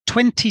 and like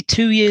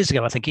 22 years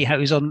ago, I think he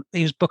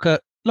was Booker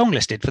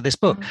longlisted for this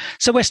book.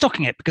 So we're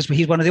stocking it because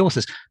he's one of the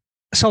authors.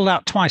 Sold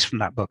out twice from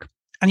that book.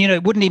 And, you know,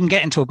 it wouldn't even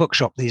get into a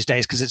bookshop these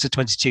days because it's a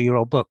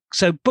 22-year-old book.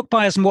 So book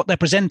buyers and what they're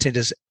presented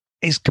as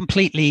is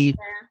completely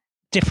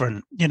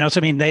different. You know what I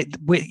mean?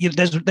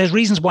 There's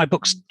reasons why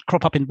books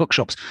crop up in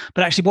bookshops,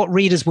 but actually what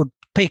readers would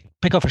pick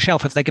off a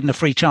shelf if they're given a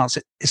free chance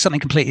is something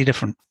completely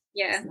different.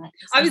 Yeah,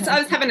 I was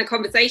having a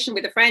conversation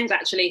with a friend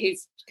actually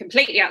who's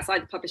completely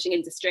outside the publishing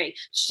industry.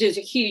 She's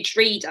a huge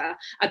reader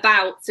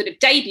about sort of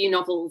debut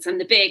novels and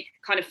the big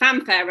kind of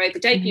fanfare over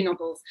debut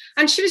novels,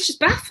 and she was just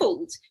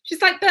baffled.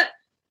 She's like, but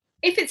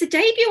if it's a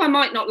debut, I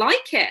might not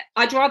like it.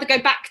 I'd rather go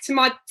back to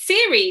my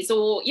series,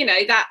 or you know,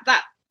 that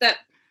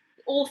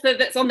author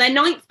that's on their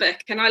 9th book,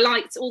 and I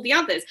liked all the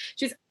others.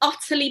 She was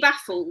utterly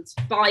baffled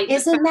by.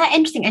 Isn't that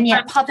interesting? And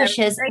yet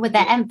publishers, with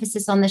their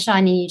emphasis on the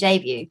shiny new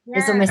debut,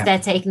 it's almost they're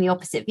taking the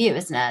opposite view,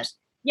 isn't it?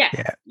 Yeah.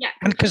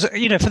 And because,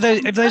 you know, for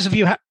those of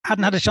you who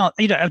hadn't had a chance,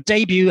 you know, a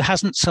debut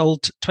hasn't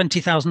sold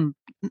 20,000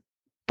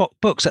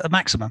 books at the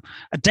maximum.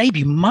 A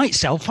debut might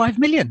sell 5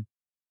 million.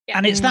 Yeah.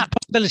 And it's that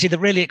possibility that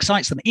really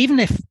excites them, even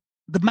if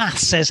the math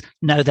says,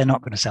 no, they're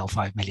not going to sell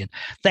 5 million.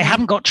 They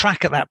haven't got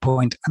track at that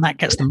point, and that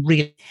gets them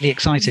really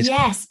excited.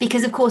 Yes,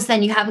 because of course,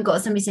 then you haven't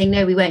got somebody saying,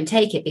 no, we won't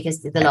take it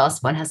because the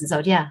last one hasn't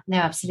sold. Yeah, no,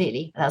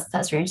 absolutely.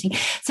 That's really interesting.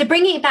 So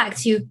bringing it back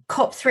to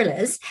cop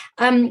thrillers,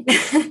 I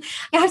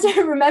have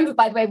to remember,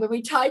 by the way, when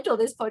we titled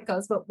this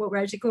podcast, what we're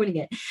actually calling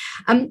it.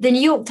 The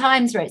New York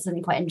Times wrote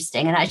something quite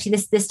interesting. And actually,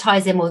 this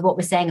ties in with what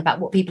we're saying about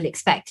what people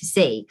expect to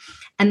see.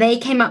 And they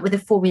came up with a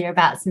formula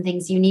about some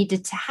things you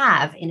needed to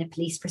have in a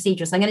police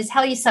procedural. So I'm going to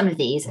tell you some of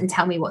these and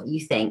tell me what you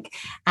think,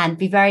 and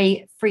be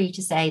very free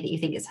to say that you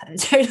think it's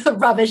total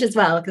rubbish as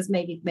well, because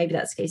maybe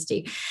that's the case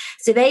too.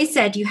 So they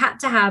said you had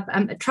to have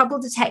a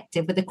troubled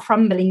detective with a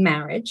crumbling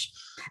marriage.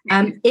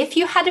 If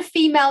you had a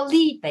female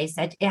lead, they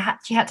said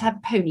she had to have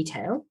a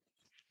ponytail.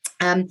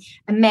 A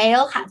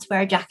male had to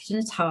wear a jacket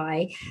and a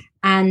tie,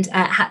 and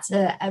had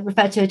to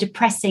refer to a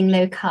depressing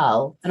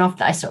locale. And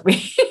after I stopped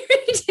reading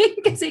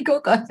because it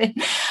got going.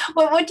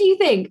 What do you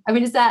think? I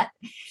mean, is that...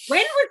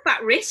 When was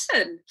that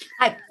written?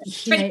 I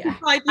should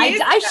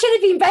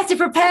have been better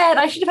prepared.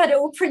 I should have had it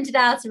all printed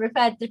out and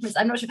referred to different...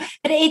 I'm not sure.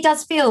 But it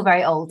does feel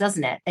very old,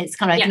 doesn't it? It's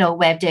kind of like an old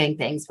way of doing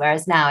things,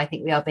 whereas now I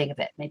think we are being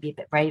maybe a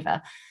bit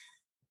braver.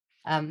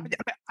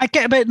 I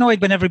get a bit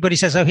annoyed when everybody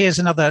says, oh, here's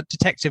another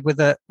detective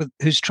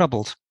who's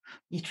troubled.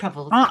 You're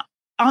troubled.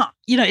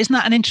 You know, isn't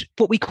that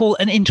what we call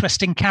an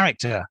interesting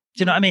character?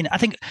 Do you know what I mean? I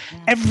think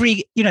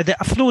every, you know,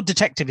 a flawed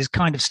detective is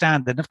kind of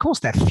standard. Of course,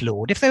 they're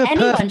flawed. If they were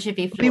anyone perfect, should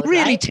be flawed, it'd be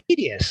really right?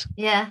 tedious.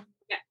 Yeah.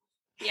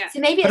 So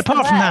maybe it's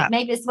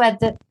the word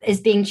that is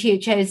being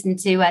chosen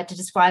to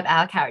describe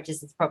our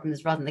characters as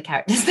problems rather than the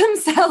characters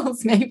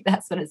themselves. Maybe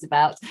that's what it's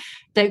about.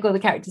 Don't call the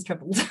characters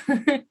troubled.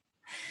 There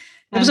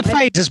was a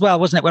phase as well,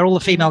 wasn't it, where all the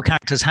female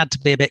characters had to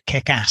be a bit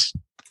kick-ass,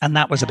 and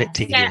that was a bit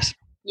tedious.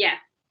 Yeah.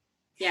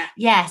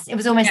 Yes, it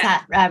was almost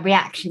that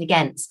reaction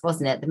against,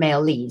 wasn't it, the male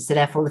lead? So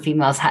therefore, the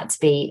females had to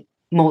be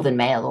more than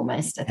male,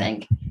 almost. I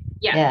think.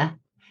 Yeah.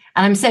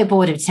 And I'm so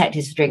bored of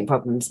detectives with drink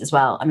problems as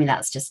well. I mean,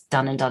 that's just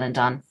done and done and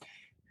done.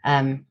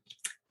 No,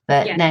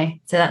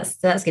 so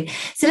that's good.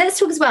 So let's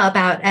talk as well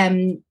about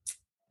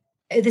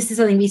this is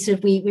something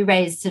we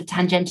raised sort of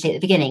tangentially at the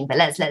beginning, but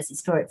let's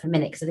explore it for a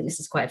minute because I think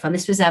this is quite fun.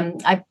 This was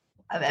I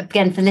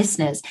again for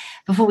listeners,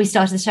 before we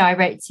started the show, I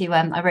wrote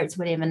to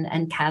William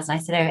and Kaz, and I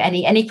said,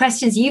 any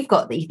questions you've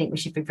got that you think we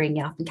should be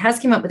bringing up? And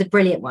Kaz came up with a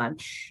brilliant one,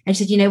 and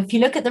she said, if you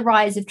look at the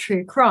rise of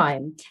true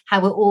crime,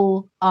 how we're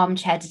all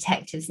armchair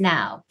detectives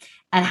now,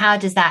 and how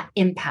does that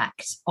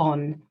impact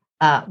on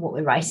what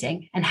we're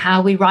writing and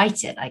how we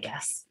write it, I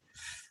guess.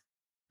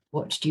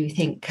 What do you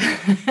think?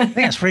 I think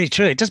that's really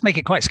true. It does make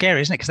it quite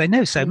scary, isn't it? Because they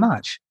know so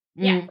much.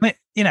 Yeah.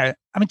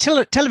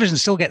 Television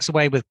still gets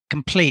away with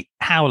complete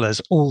howlers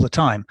all the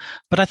time,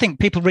 but I think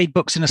people read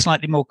books in a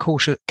slightly more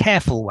cautious,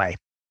 careful way,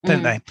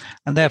 don't they?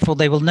 And therefore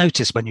they will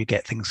notice when you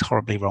get things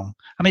horribly wrong.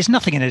 I mean, it's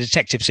nothing in a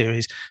detective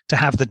series to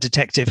have the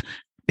detective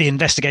be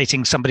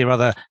investigating somebody or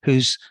other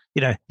who's,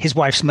 his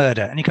wife's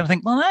murder, and you kind of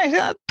think, well,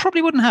 that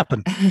probably wouldn't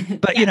happen.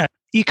 But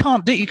you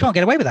can't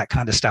get away with that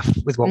kind of stuff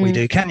with what we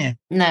do, can you?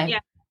 No. Yeah.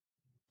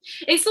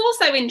 It's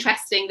also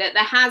interesting that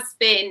there has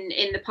been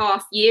in the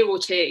past year or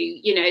two,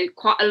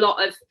 quite a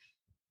lot of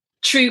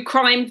true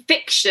crime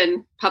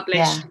fiction published.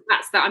 Yeah.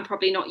 That's that I'm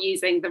probably not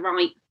using the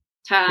right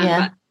term. Yeah.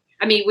 But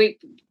I mean,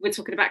 we're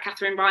talking about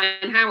Catherine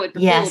Ryan Howard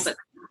before, Yes. but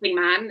Nothing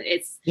Man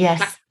is Yes.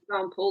 a classic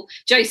example.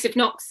 Joseph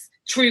Knox,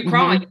 true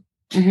crime.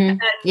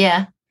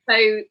 Yeah.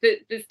 So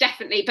there's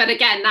definitely, but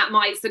again, that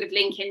might sort of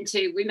link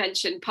into, we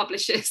mentioned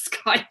publishers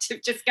kind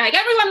of just going,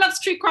 everyone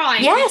loves true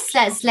crime. Yes,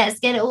 let's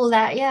get it all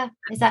out. Yeah,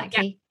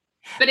 exactly. Yeah.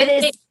 But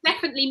it's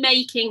definitely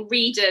making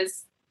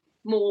readers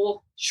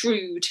more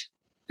shrewd,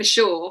 for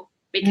sure,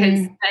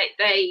 because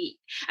they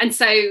and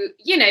so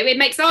it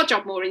makes our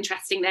job more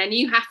interesting. Then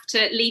you have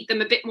to lead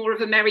them a bit more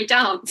of a merry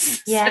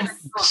dance. Yes,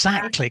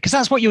 exactly, because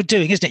that's what you're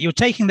doing, isn't it? You're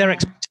taking their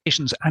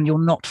expectations and you're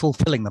not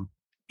fulfilling them.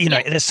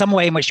 There's some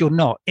way in which you're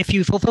not. If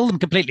you fulfill them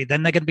completely,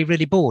 then they're going to be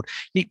really bored.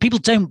 People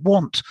don't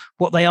want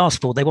what they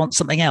ask for; they want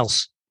something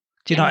else.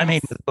 Do you know what I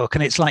mean with the book?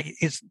 And it's like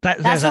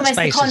that's almost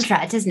that the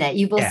contract, isn't it?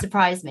 You will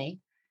surprise me.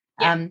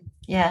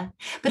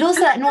 But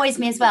also that annoys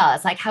me as well.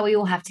 It's like how we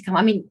all have to come.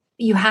 I mean,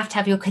 you have to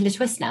have your killer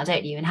twist now,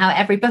 don't you? And how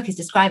every book is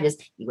described as,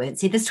 you won't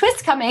see this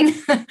twist coming.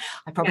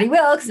 I probably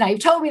will, because now you've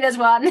told me there's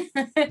one.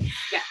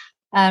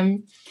 I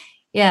mean,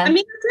 I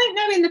don't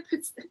know in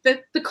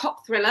the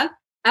cop thriller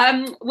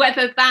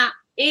whether that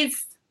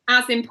is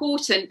as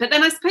important, but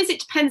then I suppose it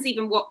depends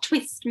even what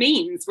twist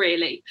means,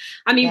 really.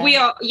 I mean,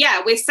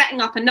 we're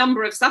setting up a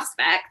number of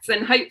suspects,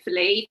 and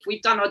hopefully if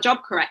we've done our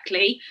job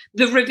correctly,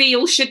 the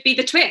reveal should be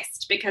the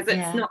twist, because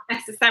it's not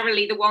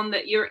necessarily the one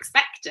that you're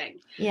expecting.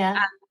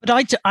 But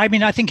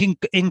I think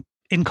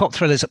in cop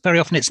thrillers, very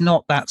often it's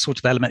not that sort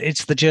of element.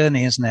 It's the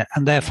journey, isn't it?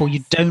 And therefore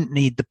you don't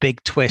need the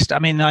big twist. I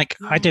mean, I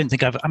don't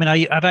think I've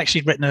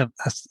actually written a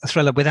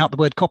thriller without the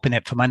word cop in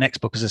it for my next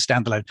book as a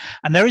standalone.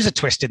 And there is a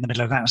twist in the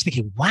middle of that. I was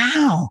thinking,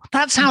 wow,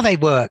 that's how they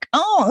work.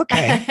 Oh,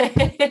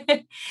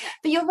 okay.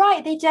 But you're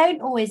right. They don't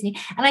always need.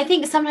 And I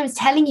think sometimes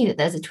telling you that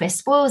there's a twist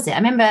spoils it. I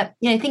remember,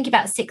 thinking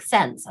about Sixth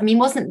Sense. I mean,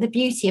 wasn't the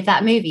beauty of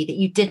that movie that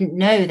you didn't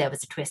know there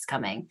was a twist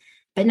coming?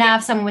 But now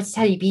if someone were to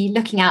tell you, be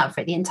looking out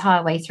for it the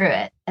entire way through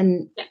it.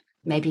 And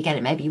maybe you get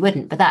it, maybe you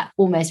wouldn't, but that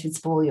almost would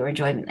spoil your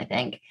enjoyment, I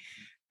think.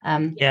 I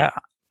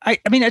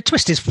mean, a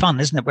twist is fun,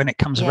 isn't it, when it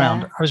comes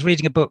around? I was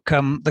reading a book,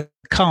 The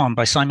Calm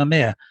by Simon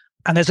Meyer,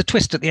 and there's a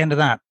twist at the end of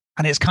that.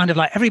 And it's kind of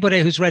like everybody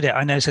who's read it,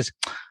 I know, says,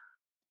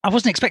 I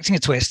wasn't expecting a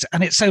twist.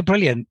 And it's so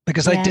brilliant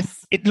because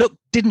it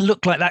didn't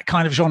look like that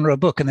kind of genre of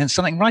book. And then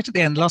something right at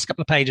the end, last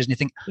couple of pages, and you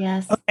think,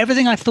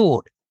 everything I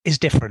thought is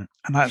different,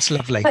 and that's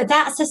lovely. But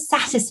that's a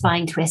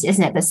satisfying twist,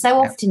 isn't it? But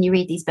so often you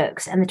read these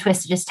books and the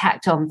twists are just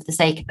tacked on for the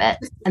sake of it,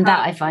 and that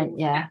I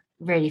find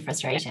really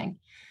frustrating.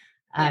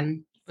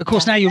 Of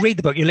course, now you read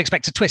the book, you'll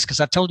expect a twist because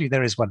I've told you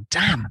there is one.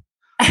 Damn.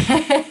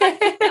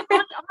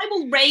 I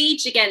will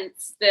rage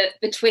against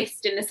the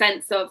twist in the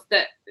sense of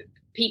that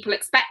people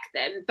expect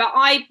them, but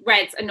I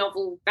read a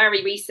novel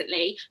very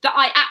recently that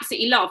I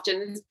absolutely loved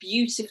and was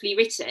beautifully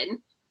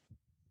written.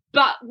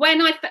 But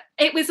when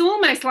it was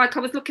almost like I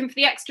was looking for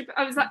the extra.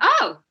 I was like,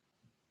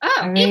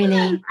 really? Even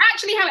though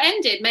actually how it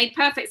ended made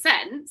perfect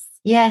sense.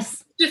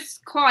 Yes.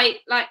 Just quite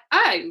like,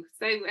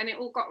 so, and it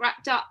all got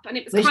wrapped up, and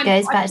it was which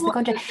goes back to the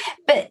contract.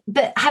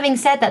 But having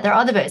said that, there are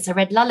other books. I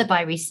read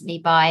Lullaby recently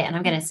by, and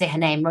I'm going to say her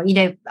name wrong.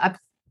 I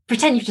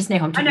pretend you just know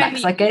who I'm talking about,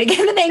 because I'm going to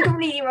get the name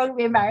completely wrong. It'd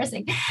be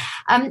embarrassing.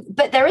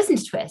 But there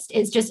isn't a twist.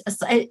 It's just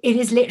it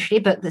is literally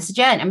a book that's a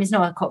journey. I mean, it's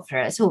not a cop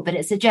thriller at all, but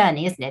it's a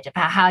journey, isn't it,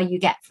 about how you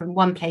get from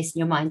one place in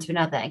your mind to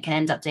another and can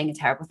end up doing a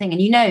terrible thing.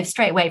 And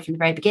straight away from the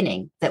very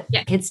beginning that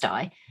kids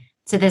die.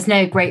 So there's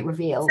no great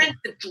reveal.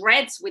 The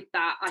dread with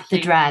that, I think. The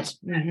dread.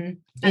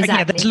 Mm-hmm. Exactly.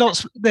 Yeah,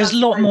 there's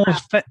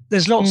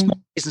lots more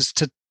reasons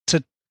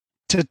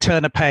to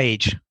turn a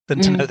page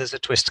than to know there's a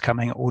twist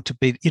coming, or to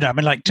be,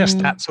 just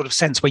that sort of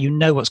sense where you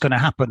know what's going to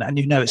happen and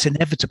it's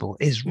inevitable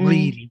is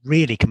really,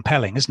 really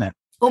compelling, isn't it?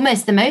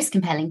 Almost the most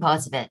compelling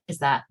part of it is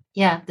that,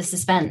 the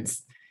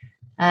suspense.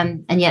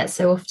 And yet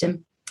so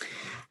often.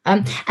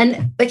 And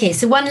okay,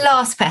 so one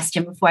last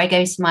question before I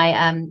go to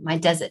my my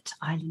desert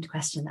island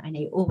question that I know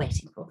you're all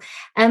waiting for.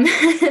 And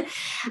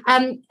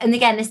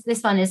again,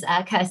 this one is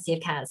courtesy of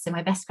Kaz. So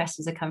my best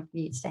questions are coming from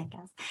you today,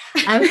 Kaz.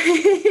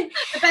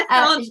 The best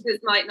answers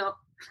might not.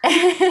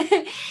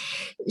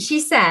 she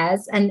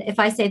says, and if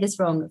I say this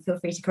wrong, feel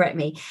free to correct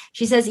me.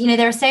 She says,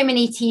 there are so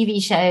many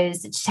TV shows,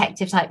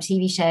 detective type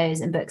TV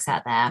shows and books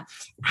out there.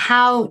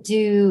 How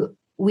do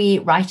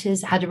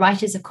writers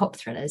of cop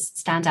thrillers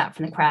stand out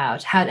from the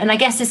crowd? And I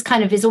guess this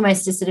kind of is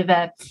almost a sort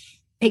of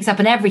picks up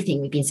on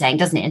everything we've been saying,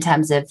 doesn't it, in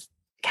terms of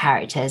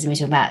characters, and we're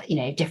talking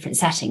about, different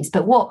settings.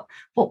 But what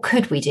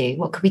could we do?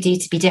 What could we do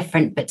to be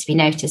different, but to be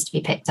noticed, to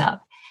be picked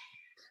up?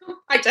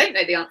 I don't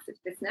know the answer to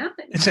this now.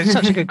 It's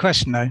such a good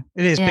question, though.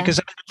 It is, because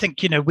I think,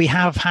 we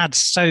have had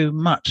so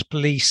much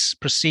police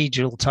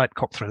procedural type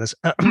cop thrillers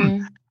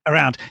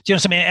around. Do you know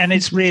what I mean? And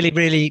it's really,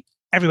 really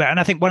everywhere. And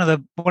I think one of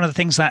the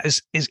things that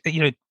is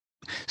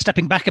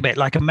stepping back a bit,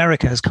 like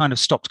America has kind of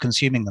stopped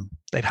consuming them.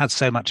 They've had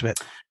so much of it.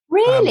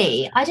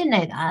 Really? I didn't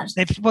know that.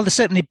 They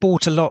certainly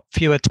bought a lot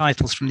fewer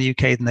titles from the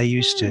UK than they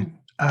used to.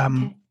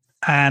 Okay.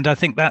 And I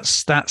think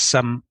that's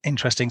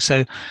interesting.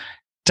 So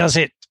does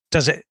it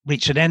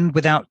reach an end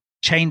without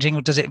changing,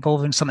 or does it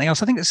evolve into something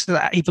else? I think it's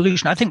that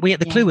evolution. I think the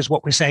clue is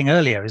what we're saying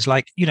earlier is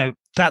like,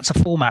 that's a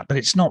format, but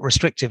it's not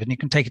restrictive and you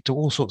can take it to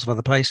all sorts of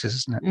other places,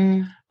 isn't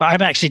it? But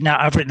I've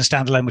written a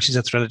standalone, which is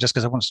a thriller, just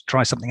because I wanted to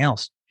try something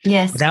else.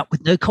 Yes.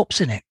 With no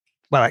cops in it.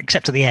 Well,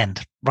 except at the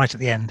end, right at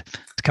the end,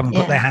 to come and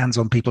put their hands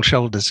on people's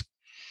shoulders.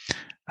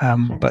 Yeah.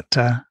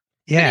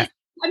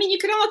 I mean, you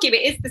could argue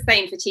it is the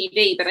same for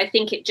TV, but I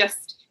think it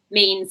just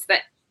means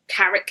that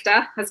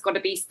character has got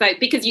to be so,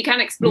 because you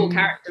can explore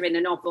character in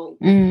a novel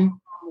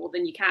more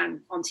than you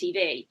can on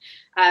TV.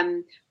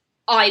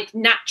 I've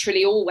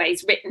naturally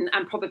always written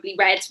and probably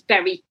read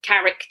very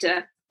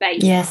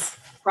character-based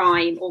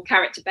crime or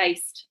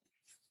character-based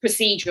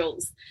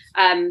procedurals.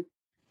 And,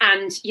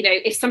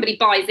 if somebody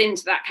buys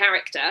into that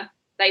character,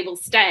 they will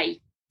stay.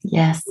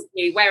 Yes. With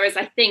you. Whereas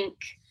I think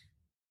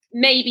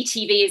maybe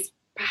TV is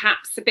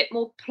perhaps a bit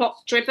more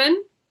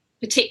plot-driven,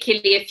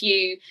 particularly if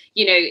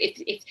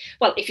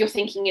if you're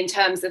thinking in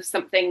terms of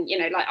something,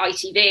 like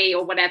ITV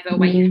or whatever,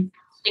 where you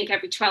think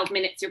every 12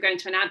 minutes you're going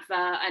to an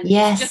advert, and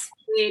it's just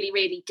a really,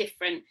 really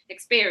different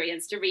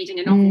experience to reading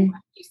a novel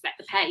where you set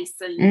the pace.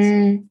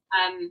 And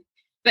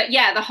but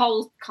yeah, the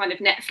whole kind of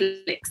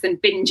Netflix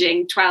and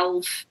binging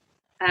 12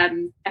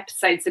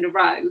 episodes in a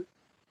row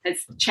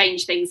has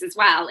changed things as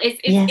well. It's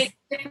a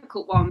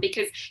difficult one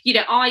because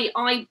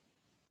I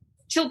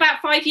till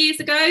about 5 years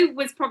ago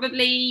was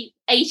probably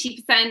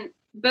 80%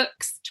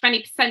 books,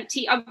 20%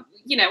 TV.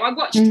 I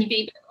watched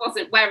TV, but it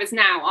wasn't. Whereas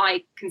now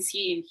I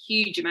consume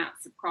huge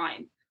amounts of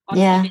crime.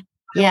 TV.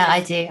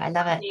 I do. I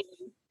love it.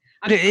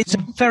 It's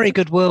a very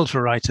good world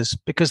for writers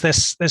because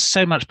there's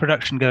so much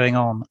production going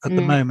on at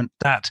the moment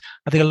that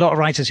I think a lot of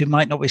writers who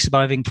might not be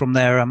surviving from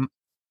their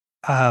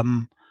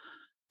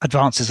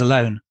advances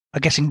alone are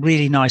getting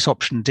really nice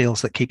option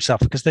deals that keeps up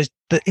because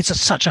it's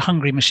such a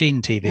hungry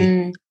machine,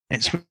 TV.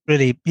 It's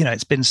really,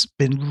 it's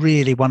been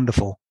really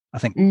wonderful, I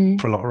think,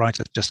 for a lot of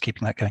writers, just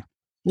keeping that going.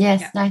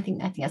 Yes, no, I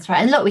think that's right.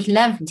 And a lot we can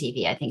learn from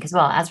TV, I think, as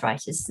well as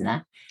writers, isn't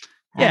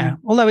there?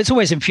 Although it's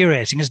always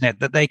infuriating, isn't it,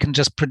 that they can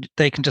just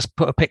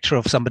put a picture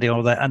of somebody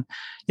or that, and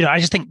I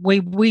just think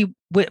we're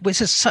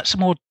such a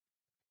more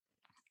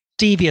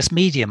devious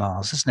medium,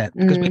 ours, isn't it?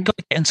 Because we've got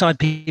to get inside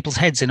people's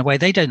heads in a way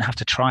they don't have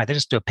to try; they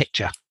just do a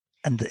picture.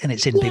 And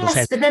it's in people's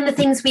heads. But then the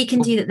things we can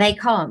do that they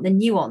can't, the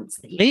nuance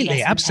that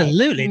you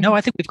absolutely. No,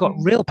 I think we've got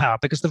real power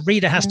because the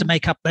reader has to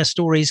make up their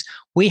stories.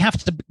 We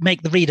have to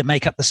make the reader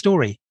make up the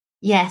story.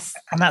 Yes.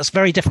 And that's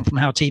very different from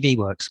how TV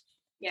works.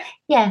 Yeah.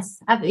 Yes.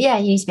 You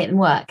need to make them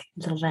work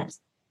a little bit.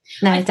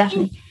 No,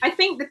 definitely. I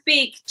think the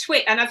big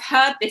twist, and I've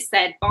heard this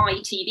said by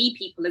TV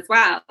people as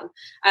well,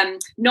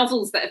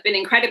 novels that have been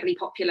incredibly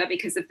popular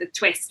because of the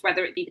twist,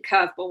 whether it be the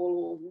curveball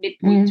or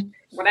midpoint,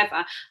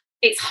 whatever.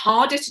 It's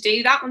harder to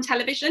do that on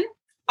television.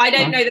 I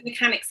don't know the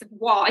mechanics of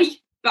why,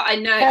 but I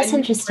know that's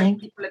interesting.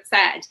 People have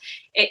said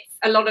it's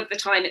a lot of the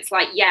time. It's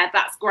like,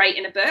 that's great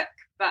in a book,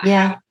 but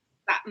that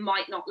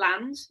might not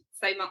land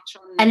so much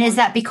on. And is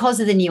that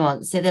because of the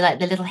nuance? So they're like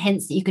the little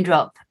hints that you can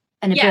drop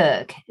in a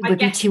book would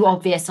be too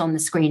obvious on the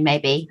screen.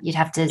 Maybe you'd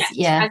have to,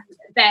 And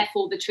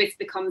therefore, the twist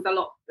becomes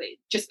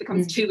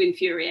too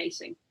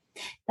infuriating.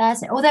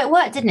 Although it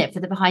worked, didn't it, for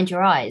the Behind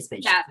Your Eyes,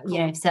 which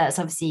so that's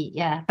obviously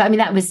but I mean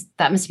that must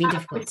have been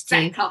difficult to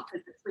do. Up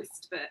as a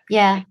twist book.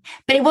 Yeah,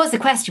 but it was the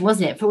question,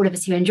 wasn't it, for all of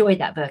us who enjoyed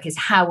that book, is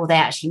how will they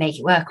actually make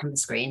it work on the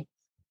screen?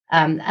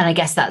 And I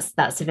guess that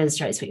sort of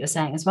illustrates what you're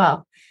saying as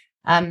well.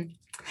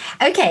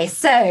 Okay,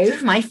 so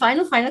my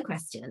final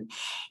question: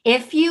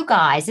 if you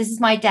guys, this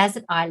is my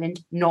desert island,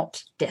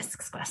 not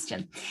discs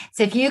question.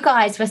 So if you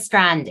guys were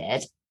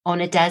stranded on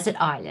a desert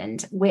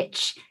island,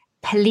 which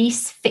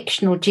police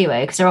fictional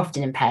duo, because they're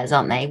often in pairs,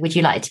 aren't they, would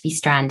you like to be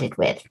stranded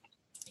with?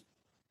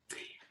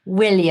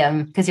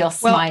 William, because you're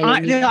smiling.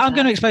 I'm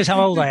going to expose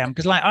how old I am,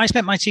 because I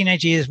spent my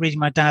teenage years reading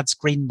my dad's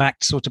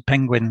greenbacked sort of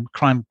penguin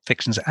crime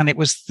fictions, and it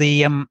was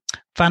the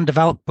Van der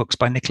Valk books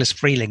by Nicholas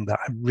Freeling that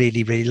I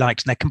really, really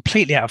liked, and they're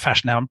completely out of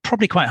fashion now and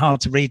probably quite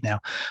hard to read now,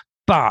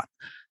 but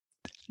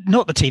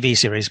not the TV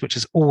series, which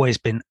has always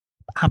been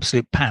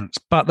absolute pants,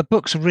 but the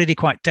books are really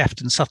quite deft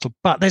and subtle.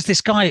 But there's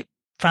this guy,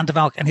 Van der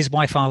Valk, and his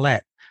wife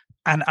Arlette,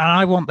 And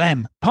I want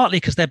them, partly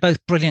because they're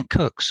both brilliant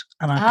cooks,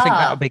 and I think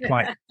that would be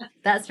quite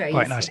that's very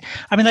quite nice.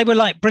 I mean, they were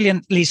like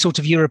brilliantly sort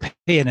of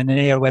European in an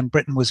era when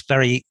Britain was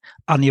very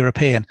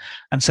un-European,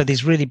 and so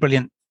these really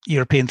brilliant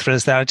European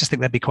thrillers there, I just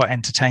think they'd be quite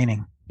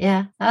entertaining.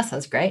 Yeah, that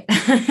sounds great.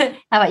 How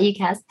about you,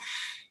 Kaz?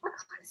 I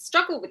kind of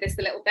struggle with this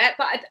a little bit,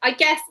 but I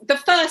guess the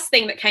first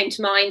thing that came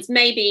to mind,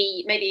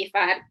 maybe if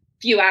I had a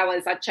few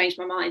hours, I'd change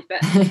my mind, but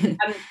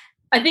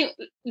I think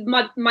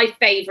my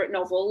favourite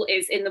novel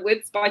is In the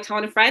Woods by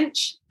Tana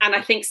French. And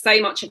I think so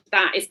much of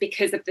that is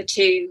because of the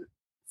two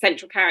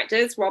central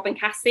characters, Rob and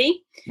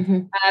Cassie.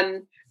 Mm-hmm.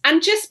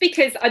 And just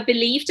because I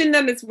believed in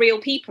them as real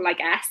people, I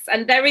guess.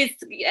 And there is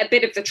a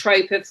bit of the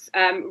trope of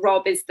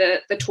Rob is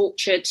the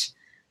tortured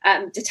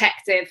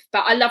detective,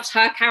 but I loved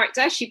her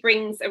character. She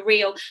brings a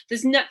real,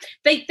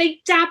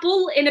 they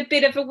dabble in a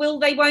bit of a will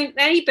they, won't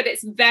they, but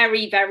it's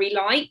very, very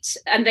light.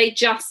 And they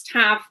just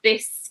have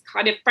this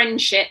kind of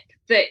friendship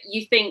that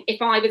you think,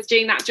 if I was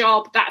doing that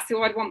job, that's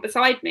who I'd want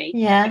beside me.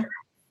 Yeah.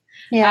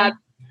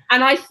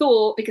 And I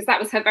thought, because that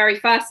was her very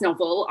first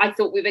novel, I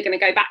thought we were going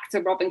to go back to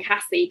Rob and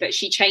Cassie, but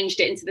she changed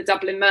it into the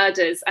Dublin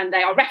Murders, and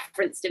they are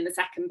referenced in the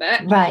second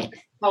book. Right.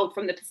 Told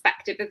from the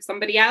perspective of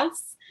somebody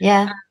else.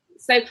 Yeah.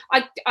 So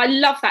I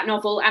love that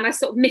novel, and I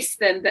sort of miss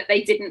them that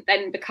they didn't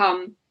then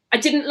become. I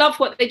didn't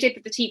love what they did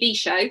with the TV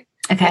show.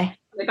 Okay.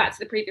 Going back to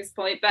the previous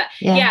point, but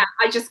yeah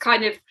I just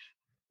kind of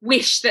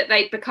wish that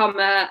they'd become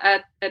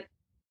a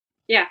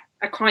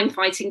crime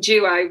fighting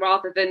duo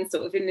rather than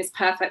sort of in this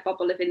perfect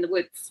bubble of In the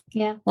Woods.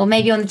 Yeah, well,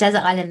 maybe on the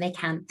desert island they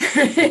can.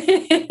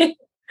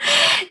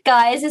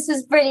 Guys, this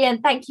was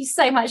brilliant. Thank you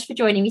so much for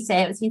joining me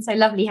today. It's been so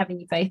lovely having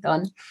you both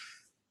on.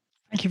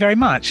 Thank you very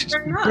much. It's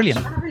been brilliant.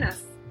 For having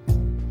us.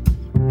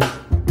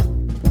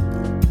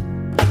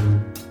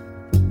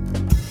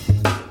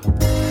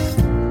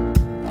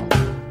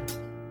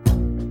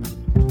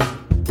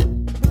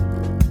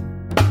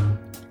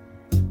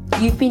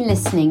 You've been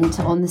listening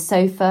to On the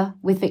Sofa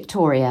with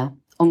Victoria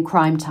on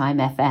Crime Time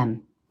FM.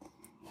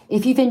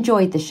 If you've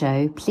enjoyed the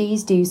show,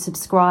 please do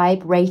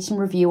subscribe, rate and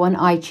review on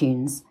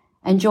iTunes,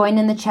 and join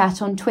in the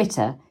chat on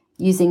Twitter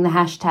using the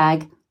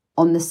hashtag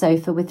On the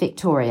Sofa with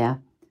Victoria,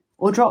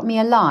 or drop me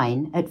a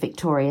line at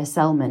Victoria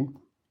Selman.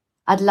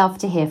 I'd love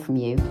to hear from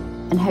you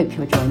and hope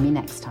you'll join me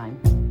next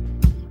time.